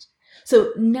innocent.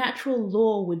 So natural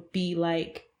law would be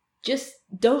like, just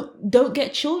don't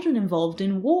get children involved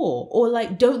in war, or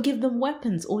like don't give them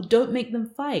weapons, or don't make them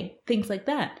fight, things like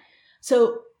that.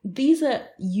 So these are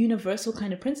universal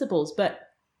kind of principles, but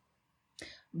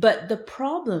the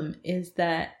problem is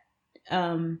that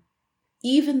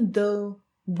even though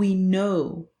we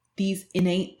know these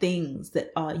innate things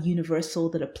that are universal,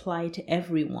 that apply to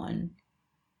everyone,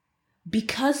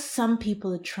 because some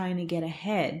people are trying to get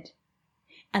ahead,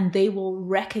 and they will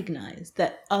recognize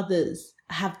that others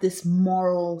have this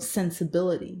moral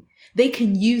sensibility, they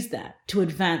can use that to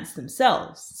advance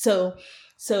themselves.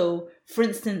 So for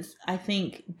instance, I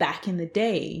think back in the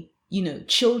day,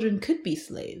 children could be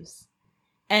slaves.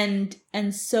 And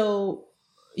so,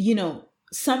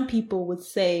 some people would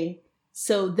say,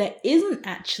 so there isn't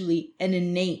actually an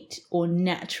innate or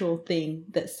natural thing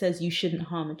that says you shouldn't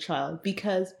harm a child,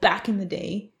 because back in the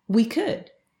day we could.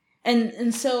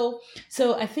 And so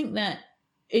I think that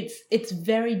it's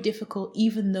very difficult,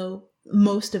 even though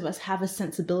most of us have a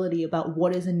sensibility about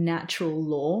what is a natural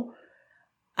law.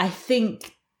 I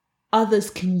think others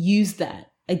can use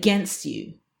that against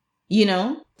you,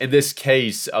 In this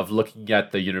case of looking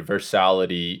at the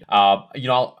universality,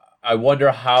 I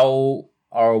wonder how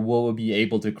will we be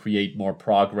able to create more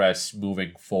progress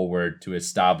moving forward to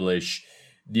establish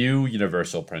new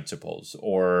universal principles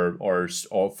or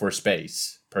for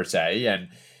space per se, and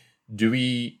do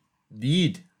we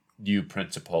need new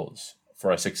principles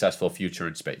for a successful future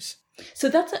in space?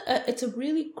 So it's a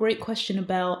really great question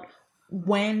about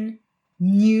when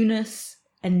newness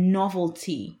and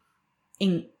novelty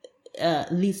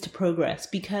leads to progress,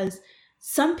 because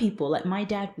some people, like my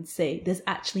dad would say, there's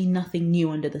actually nothing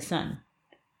new under the sun.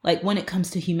 Like when it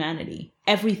comes to humanity,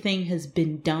 everything has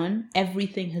been done,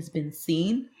 everything has been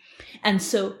seen. And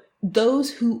so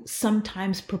those who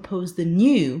sometimes propose the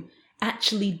new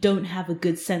actually don't have a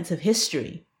good sense of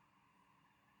history,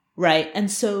 right?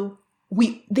 And so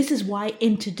this is why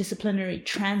interdisciplinary,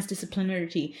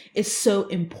 transdisciplinarity is so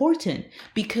important,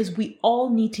 because we all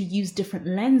need to use different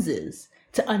lenses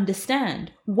to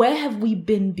understand where have we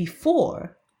been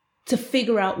before, to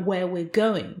figure out where we're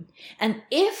going. And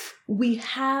if we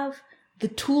have the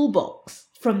toolbox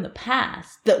from the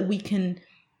past that we can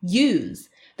use,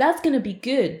 that's going to be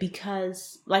good,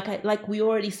 because like we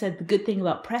already said, the good thing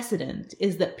about precedent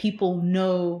is that people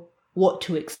know what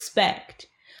to expect.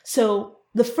 So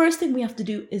the first thing we have to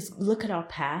do is look at our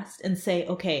past and say,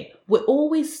 okay, we're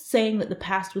always saying that the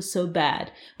past was so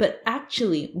bad, but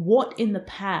actually what in the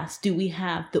past do we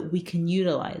have that we can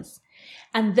utilize?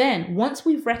 And then once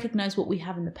we've recognized what we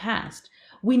have in the past,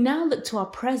 we now look to our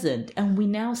present and we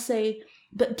now say,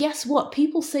 but guess what?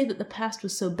 People say that the past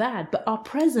was so bad, but our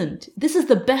present, this is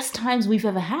the best times we've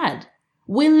ever had.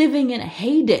 We're living in a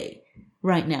heyday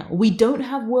right now. We don't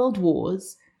have world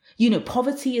wars.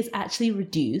 Poverty is actually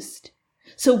reduced.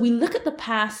 So we look at the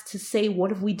past to say,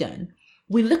 what have we done?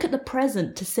 We look at the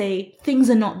present to say, things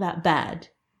are not that bad.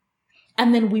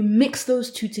 And then we mix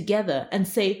those two together and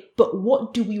say, but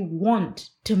what do we want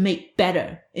to make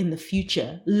better in the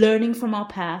future? Learning from our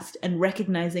past and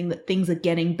recognizing that things are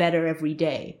getting better every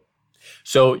day.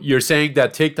 So you're saying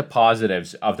that take the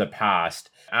positives of the past,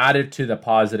 add it to the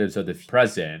positives of the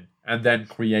present, and then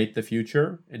create the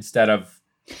future instead of...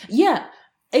 Yeah,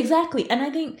 exactly. And I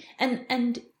think,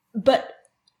 but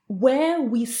where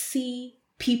we see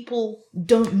people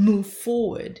don't move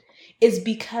forward is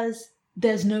because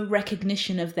there's no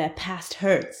recognition of their past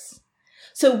hurts.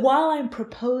 So while I'm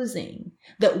proposing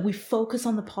that we focus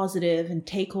on the positive and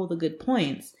take all the good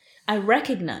points, I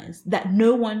recognize that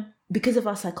no one, because of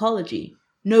our psychology,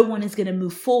 no one is going to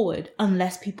move forward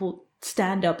unless people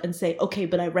stand up and say, okay,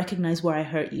 but I recognize where I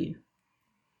hurt you.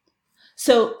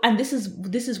 So, and this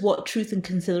is what Truth and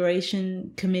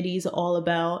Consideration committees are all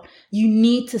about. You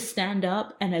need to stand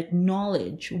up and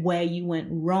acknowledge where you went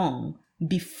wrong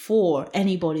before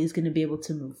anybody is going to be able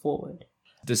to move forward.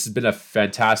 This has been a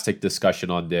fantastic discussion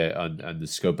on the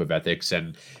scope of ethics,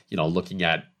 and looking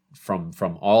at from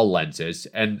all lenses.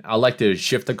 And I'd like to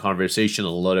shift the conversation a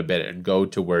little bit and go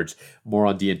towards more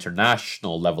on the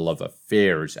international level of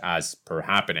affairs as per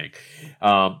happening.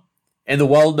 In the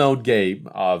well-known game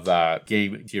of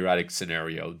game theoretic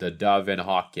scenario, the dove and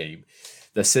hawk game,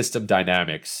 the system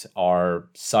dynamics are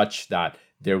such that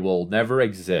there will never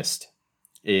exist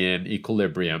in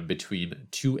equilibrium between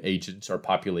two agents or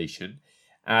population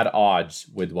at odds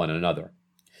with one another.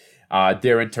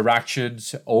 Their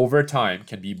interactions over time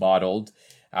can be modeled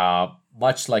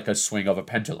much like a swing of a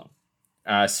pendulum,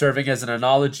 serving as an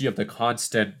analogy of the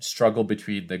constant struggle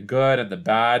between the good and the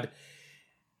bad.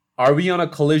 Are we on a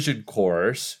collision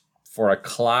course for a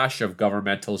clash of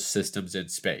governmental systems in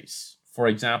space? For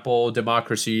example,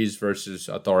 democracies versus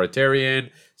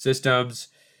authoritarian systems,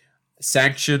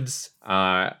 sanctions.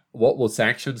 What will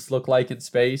sanctions look like in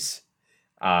space?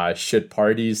 Should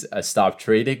parties stop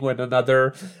trading with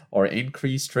another or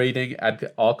increase trading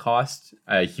at all costs?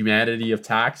 Humanity of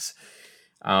tax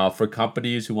for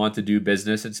companies who want to do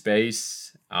business in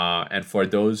space, and for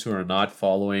those who are not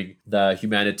following the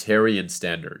humanitarian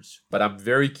standards. But I'm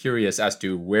very curious as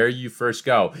to where you first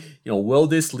go. Will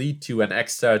this lead to an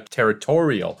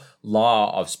extraterritorial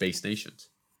law of space nations?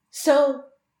 So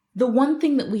the one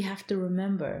thing that we have to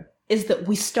remember is that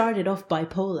we started off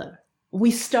bipolar. We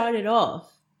started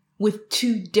off with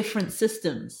two different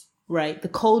systems, right? The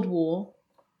Cold War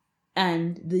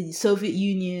and the Soviet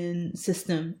Union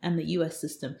system and the US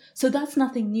system. So that's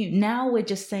nothing new. Now we're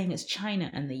just saying it's China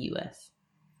and the US.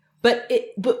 But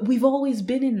we've always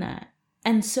been in that.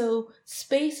 And so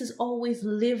space has always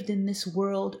lived in this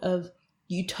world of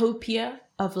utopia,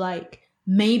 of like,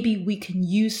 maybe we can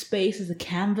use space as a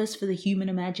canvas for the human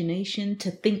imagination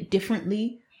to think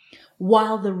differently,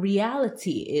 while the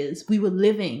reality is we were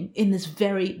living in this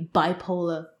very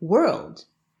bipolar world.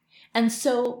 And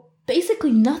so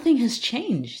basically nothing has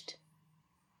changed.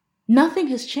 Nothing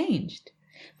has changed.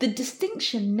 The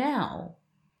distinction now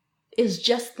is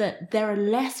just that there are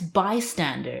less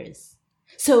bystanders.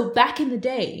 So back in the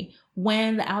day,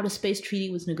 when the Outer Space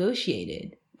Treaty was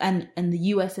negotiated and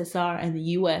the USSR and the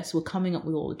US were coming up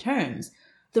with all the terms,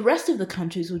 the rest of the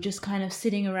countries were just kind of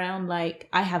sitting around like,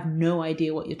 I have no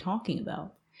idea what you're talking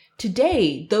about.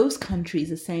 Today, those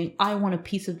countries are saying, I want a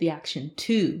piece of the action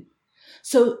too.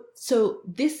 So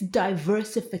this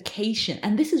diversification,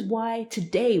 and this is why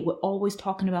today we're always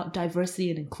talking about diversity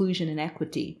and inclusion and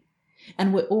equity.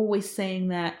 And we're always saying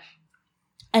that,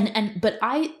 but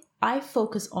I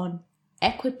focus on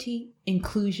equity,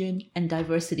 inclusion, and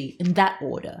diversity in that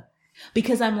order.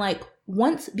 Because I'm like,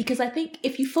 because I think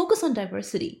if you focus on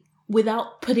diversity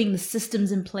without putting the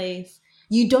systems in place,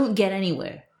 you don't get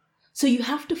anywhere. So you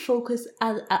have to focus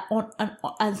as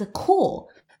a core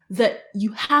that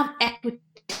you have equity,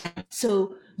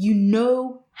 so you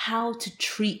know how to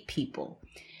treat people.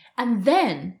 And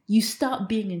then you start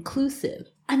being inclusive.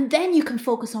 And then you can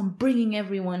focus on bringing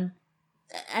everyone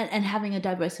and having a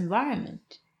diverse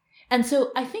environment. And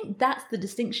so I think that's the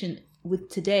distinction with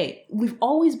today. We've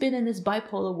always been in this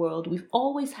bipolar world. We've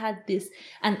always had this,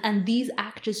 and these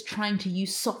actors trying to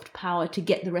use soft power to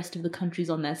get the rest of the countries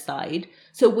on their side.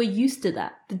 So we're used to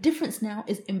that. The difference now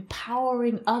is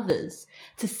empowering others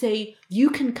to say,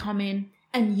 you can come in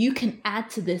and you can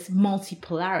add to this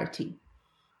multipolarity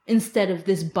instead of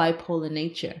this bipolar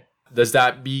nature. Does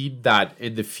that mean that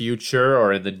in the future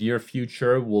or in the near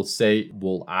future,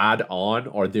 we'll add on,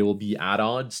 or there will be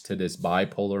add-ons to this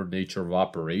bipolar nature of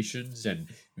operations and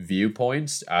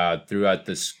viewpoints throughout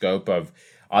the scope of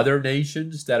other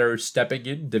nations that are stepping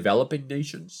in, developing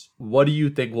nations? What do you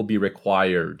think will be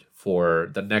required for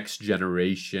the next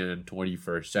generation,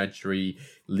 21st century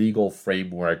legal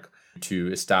framework to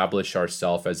establish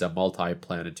ourselves as a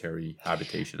multi-planetary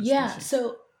habitation species? Yeah,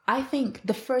 so I think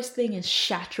the first thing is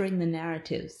shattering the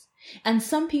narratives. And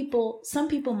some people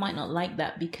might not like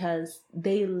that because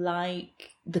they like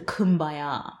the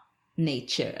kumbaya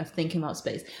nature of thinking about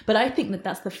space. But I think that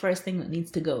that's the first thing that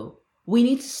needs to go. We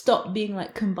need to stop being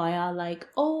like kumbaya, like,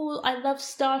 oh, I love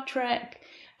Star Trek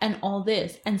and all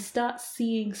this, and start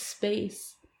seeing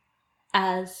space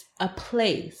as a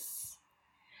place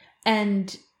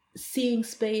and seeing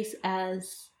space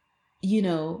as,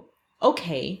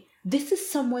 okay, this is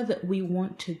somewhere that we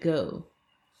want to go.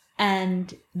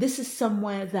 And this is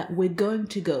somewhere that we're going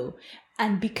to go.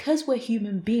 And because we're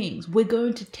human beings, we're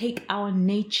going to take our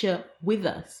nature with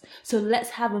us. So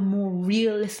let's have a more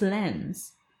realist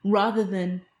lens rather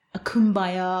than a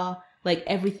kumbaya, like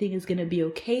everything is going to be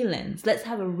okay lens. Let's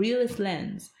have a realist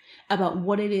lens about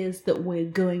what it is that we're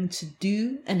going to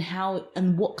do and how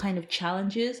and what kind of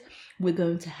challenges we're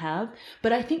going to have.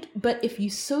 But if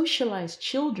you socialize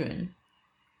children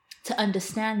to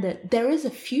understand that there is a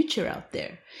future out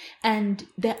there and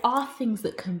there are things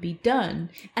that can be done,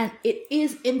 and it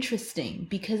is interesting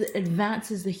because it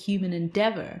advances the human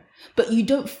endeavor, but you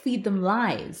don't feed them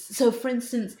lies. So for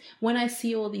instance, when I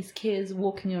see all these kids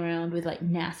walking around with like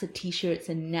NASA t-shirts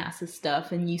and NASA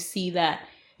stuff, and you see that,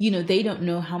 they don't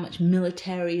know how much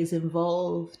military is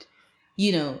involved,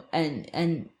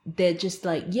 and they're just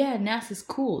like, yeah, NASA's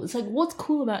cool. It's like, what's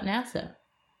cool about NASA?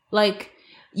 Like,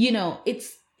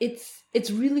 it's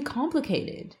really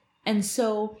complicated. And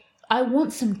so I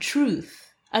want some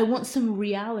truth. I want some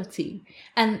reality.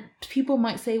 And people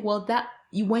might say, well,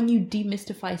 when you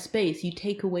demystify space, you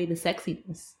take away the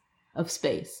sexiness of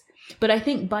space. But I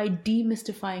think by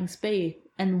demystifying space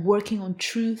and working on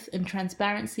truth and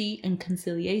transparency and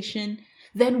conciliation,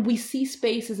 then we see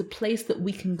space as a place that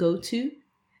we can go to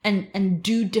and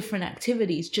do different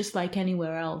activities just like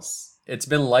anywhere else. It's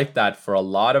been like that for a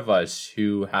lot of us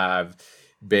who have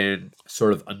been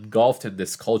sort of engulfed in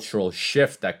this cultural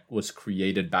shift that was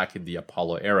created back in the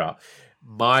Apollo era.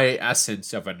 My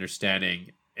essence of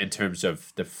understanding in terms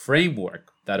of the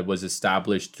framework that was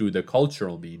established through the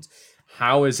cultural means,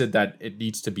 how is it that it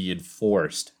needs to be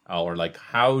enforced? Or like,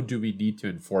 how do we need to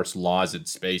enforce laws in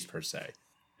space per se?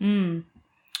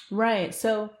 Right.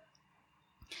 So,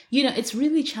 it's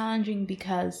really challenging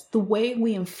because the way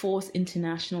we enforce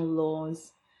international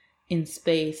laws in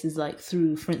space is like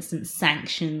through, for instance,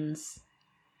 sanctions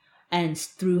and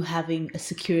through having a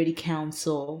Security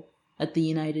Council at the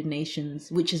United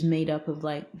Nations, which is made up of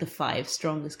like the 5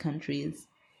 strongest countries,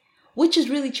 which is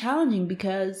really challenging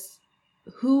because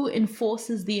who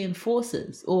enforces the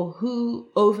enforcers, or who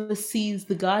oversees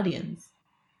the guardians,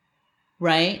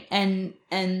 right?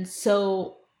 And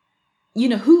so,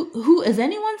 who has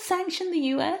anyone sanctioned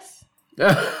the US?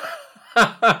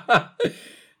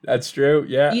 That's true.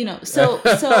 Yeah. So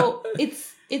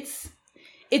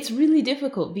it's really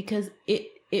difficult because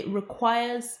it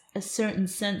requires a certain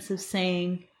sense of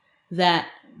saying that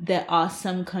there are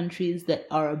some countries that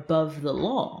are above the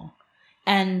law,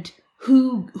 and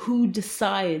who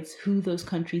decides who those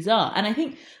countries are. And I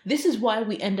think this is why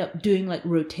we end up doing like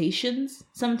rotations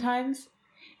sometimes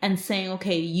and saying,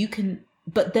 okay, you can,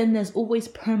 but then there's always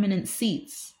permanent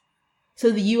seats.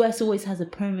 So the US always has a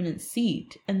permanent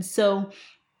seat. And so,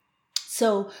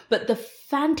 but the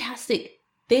fantastic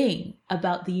thing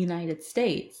about the United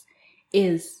States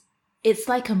is it's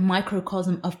like a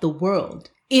microcosm of the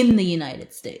world in the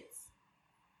United States.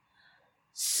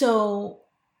 So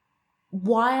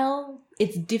while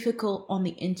it's difficult on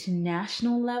the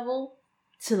international level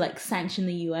to like sanction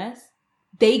the US,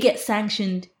 they get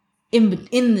sanctioned in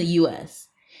the US.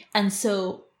 And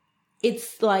so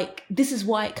it's like, this is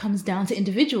why it comes down to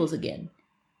individuals again,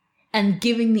 and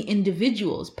giving the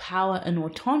individuals power and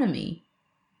autonomy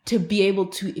to be able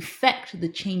to effect the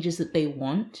changes that they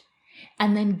want,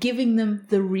 and then giving them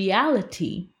the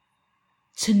reality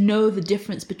to know the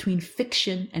difference between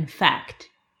fiction and fact.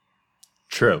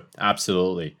 True,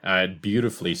 absolutely, and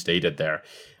beautifully stated there.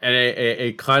 And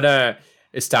it kind of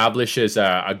establishes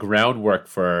a groundwork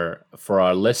for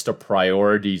a list of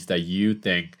priorities that you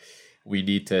think we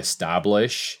need to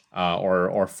establish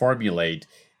or formulate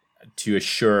to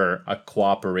assure a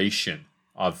cooperation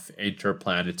of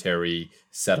interplanetary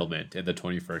settlement in the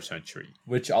 21st century,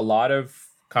 which a lot of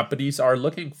companies are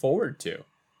looking forward to.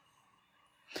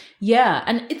 Yeah,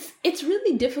 and it's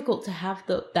really difficult to have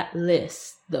that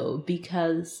list though,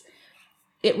 because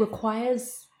it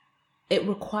requires a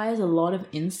lot of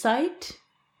insight,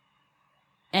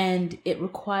 and it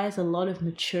requires a lot of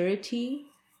maturity,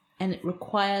 and it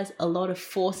requires a lot of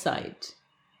foresight.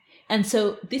 And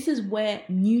so this is where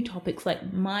new topics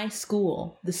like my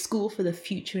school, the School for the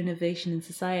Future Innovation in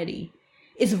Society,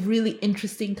 is a really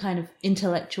interesting kind of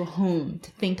intellectual home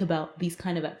to think about these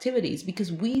kind of activities,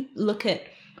 because we look at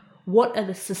what are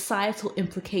the societal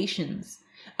implications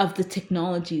of the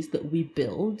technologies that we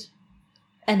build,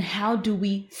 and how do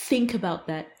we think about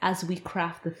that as we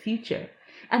craft the future.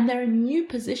 And there are new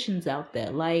positions out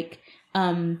there, like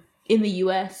in the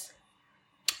US,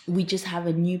 we just have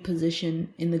a new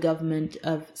position in the government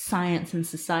of science and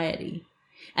society.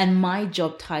 And my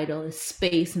job title is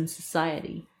space and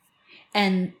society.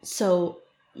 And so,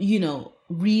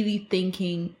 really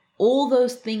thinking all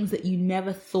those things that you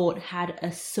never thought had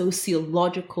a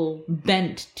sociological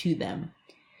bent to them.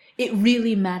 It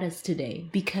really matters today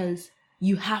because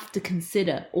you have to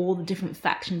consider all the different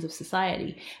factions of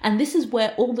society. And this is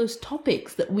where all those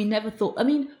topics that we never thought,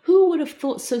 who would have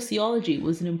thought sociology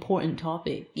was an important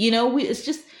topic? It's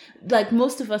just like,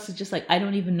 most of us are just like, I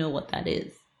don't even know what that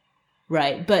is,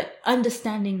 right? But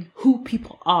understanding who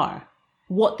people are,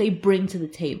 what they bring to the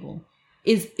table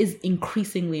is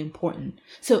increasingly important.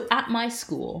 So at my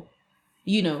school,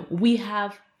 we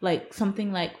have like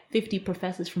something like 50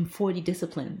 professors from 40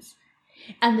 disciplines.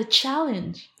 And the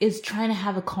challenge is trying to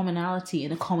have a commonality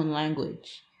in a common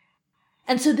language.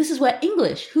 And so this is where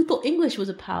English, who thought English was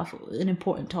an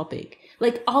important topic?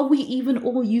 Like, are we even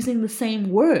all using the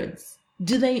same words?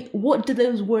 What do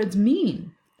those words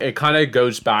mean? It kind of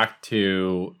goes back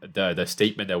to the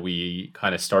statement that we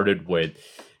kind of started with,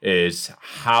 is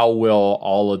how will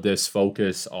all of this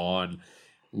focus on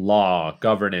law,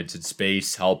 governance, and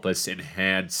space help us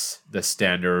enhance the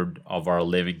standard of our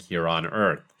living here on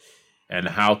Earth? And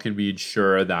how can we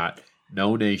ensure that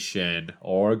no nation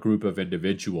or group of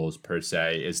individuals per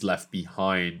se is left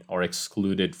behind or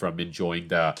excluded from enjoying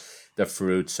the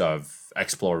fruits of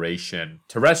exploration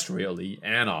terrestrially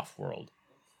and off-world.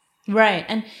 Right.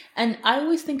 And I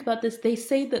always think about this. They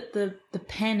say that the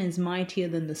pen is mightier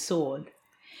than the sword.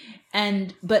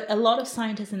 But a lot of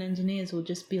scientists and engineers will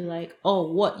just be like,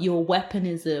 oh, what, your weapon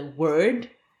is a word?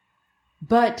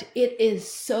 But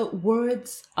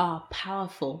words are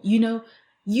powerful. You know,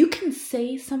 you can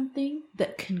say something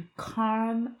that can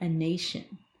calm a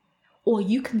nation. Or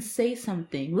you can say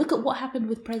something. Look at what happened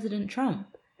with President Trump.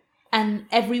 And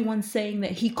everyone's saying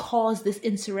that he caused this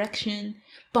insurrection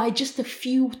by just a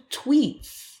few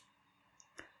tweets.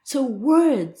 So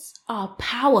words are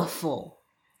powerful.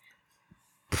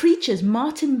 Preachers,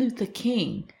 Martin Luther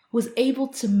King was able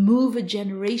to move a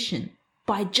generation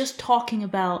by just talking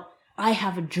about, I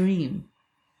have a dream.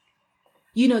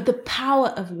 You know, the power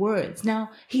of words.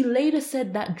 Now, he later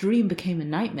said that dream became a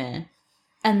nightmare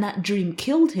and that dream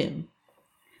killed him.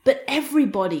 But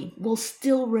everybody will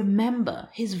still remember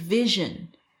his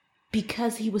vision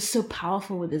because he was so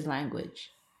powerful with his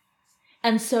language.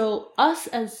 And so us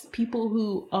as people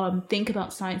who think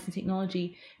about science and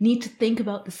technology need to think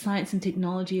about the science and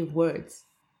technology of words.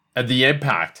 And the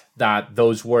impact that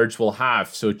those words will have.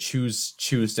 So choose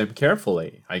them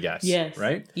carefully, I guess. Yes.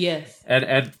 Right? Yes.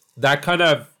 And that kind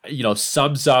of,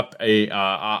 sums up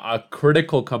a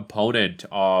critical component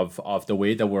of the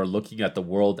way that we're looking at the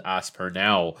world as per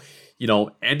now.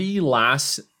 Any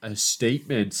last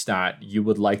statements that you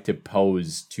would like to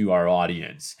pose to our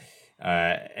audience?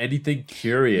 Anything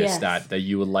curious that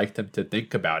you would like them to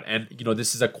think about? And,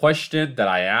 this is a question that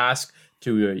I ask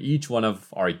to each one of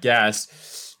our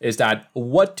guests, is that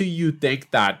what do you think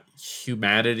that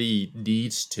humanity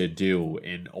needs to do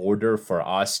in order for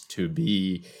us to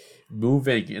be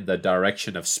moving in the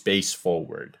direction of space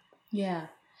forward? Yeah.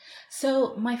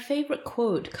 So my favorite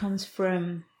quote comes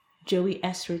from Joey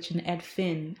Esrich and Ed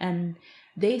Finn, and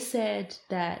they said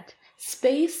that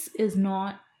space is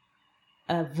not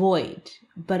a void,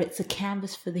 but it's a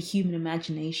canvas for the human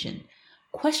imagination.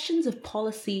 Questions of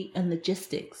policy and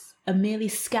logistics are merely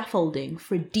scaffolding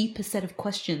for a deeper set of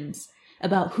questions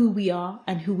about who we are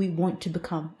and who we want to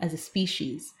become as a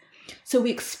species. So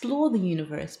we explore the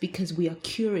universe because we are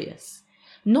curious,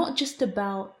 not just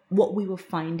about what we will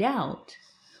find out,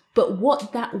 but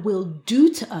what that will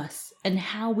do to us and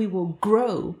how we will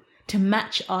grow to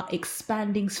match our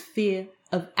expanding sphere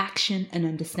of action and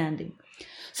understanding.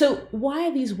 So why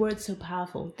are these words so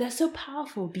powerful? They're so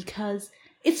powerful because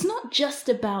it's not just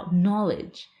about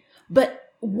knowledge,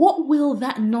 but what will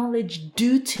that knowledge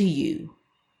do to you?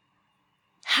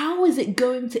 How is it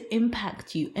going to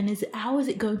impact you? And how is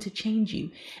it going to change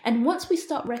you? And once we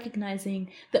start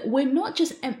recognizing that we're not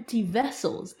just empty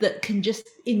vessels that can just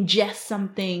ingest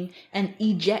something and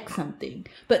eject something,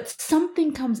 but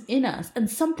something comes in us and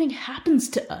something happens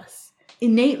to us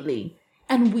innately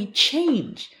and we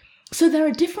change. So there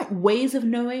are different ways of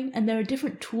knowing, and there are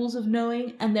different tools of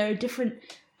knowing, and there are different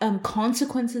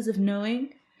consequences of knowing.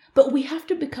 But we have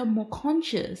to become more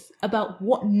conscious about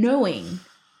what knowing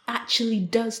actually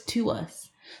does to us.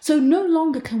 So no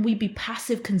longer can we be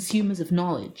passive consumers of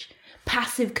knowledge,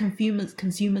 passive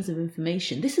consumers of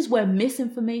information. This is where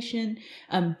misinformation,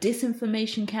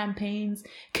 disinformation campaigns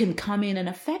can come in and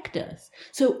affect us.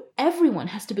 So everyone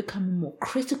has to become a more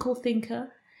critical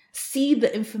thinker, see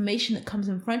the information that comes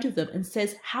in front of them and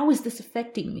says, how is this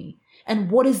affecting me?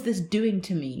 And what is this doing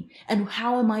to me? And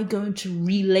how am I going to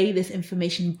relay this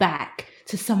information back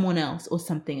to someone else or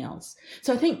something else?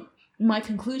 So I think my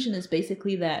conclusion is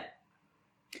basically that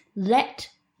let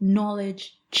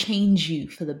knowledge change you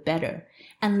for the better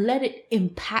and let it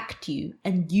impact you,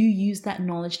 and you use that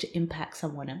knowledge to impact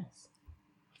someone else.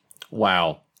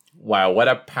 Wow. What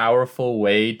a powerful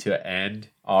way to end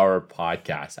our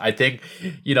podcast. I think,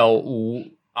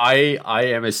 I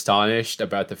am astonished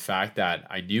about the fact that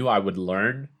I knew I would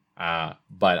learn,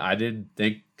 but I didn't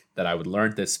think that I would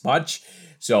learn this much.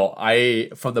 So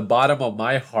from the bottom of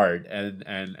my heart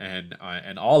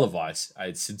and all of us,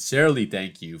 I sincerely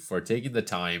thank you for taking the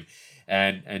time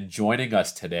and joining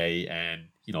us today, and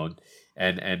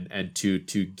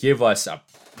to give us a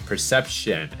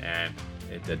perception and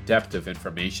the depth of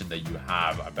information that you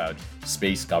have about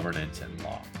space governance and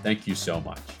law. Thank you so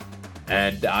much.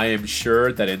 And I am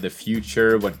sure that in the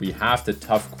future, when we have the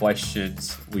tough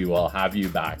questions, we will have you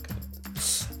back.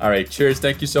 All right, cheers.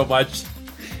 Thank you so much.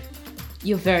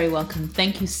 You're very welcome.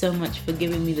 Thank you so much for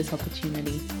giving me this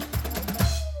opportunity.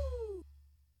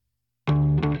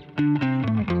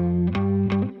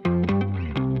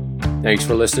 Thanks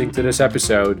for listening to this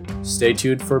episode. Stay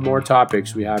tuned for more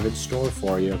topics we have in store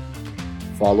for you.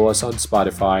 follow us on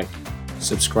Spotify,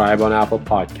 subscribe on Apple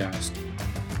Podcast.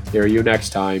 Hear you next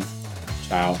time.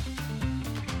 Ciao.